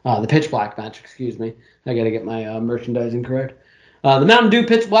 The pitch black match, excuse me. I got to get my merchandising correct. The Mountain Dew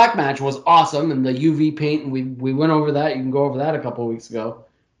pitch black match was awesome, and the UV paint, and we went over that. You can go over that a couple of weeks ago.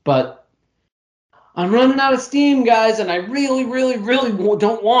 But I'm running out of steam, guys, and I really, really, really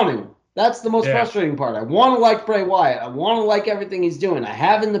don't want to. That's the most frustrating part. I want to like Bray Wyatt. I want to like everything he's doing. I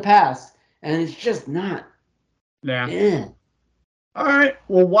have in the past, and it's just not. Yeah. All right.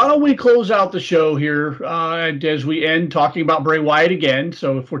 Well, why don't we close out the show here as we end talking about Bray Wyatt again?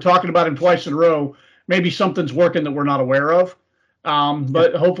 So if we're talking about him twice in a row, maybe something's working that we're not aware of.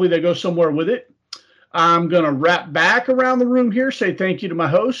 But hopefully they go somewhere with it. I'm going to wrap back around the room here, say thank you to my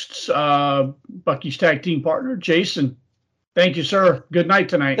hosts, Bucky's tag team partner, Jason. Thank you, sir. Good night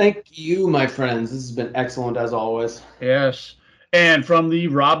tonight. Thank you, my friends. This has been excellent as always. Yes. And from the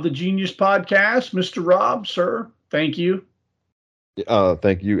Rob the Genius podcast, Mr. Rob, sir, thank you.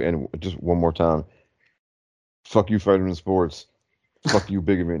 Thank you. And just one more time. Fuck you, Federman Sports. Fuck you,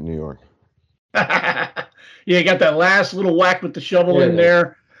 Big Event New York. You got that last little whack with the shovel in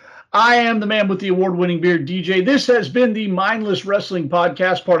there. I am the man with the award-winning beard, DJ. This has been the Mindless Wrestling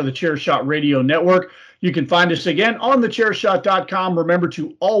Podcast, part of the Chairshot Radio Network. You can find us again on thechairshot.com. Remember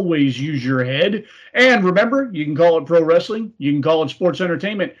to always use your head. And remember, you can call it pro wrestling. You can call it sports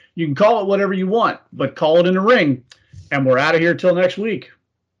entertainment. You can call it whatever you want, but call it in the ring. And we're out of here till next week.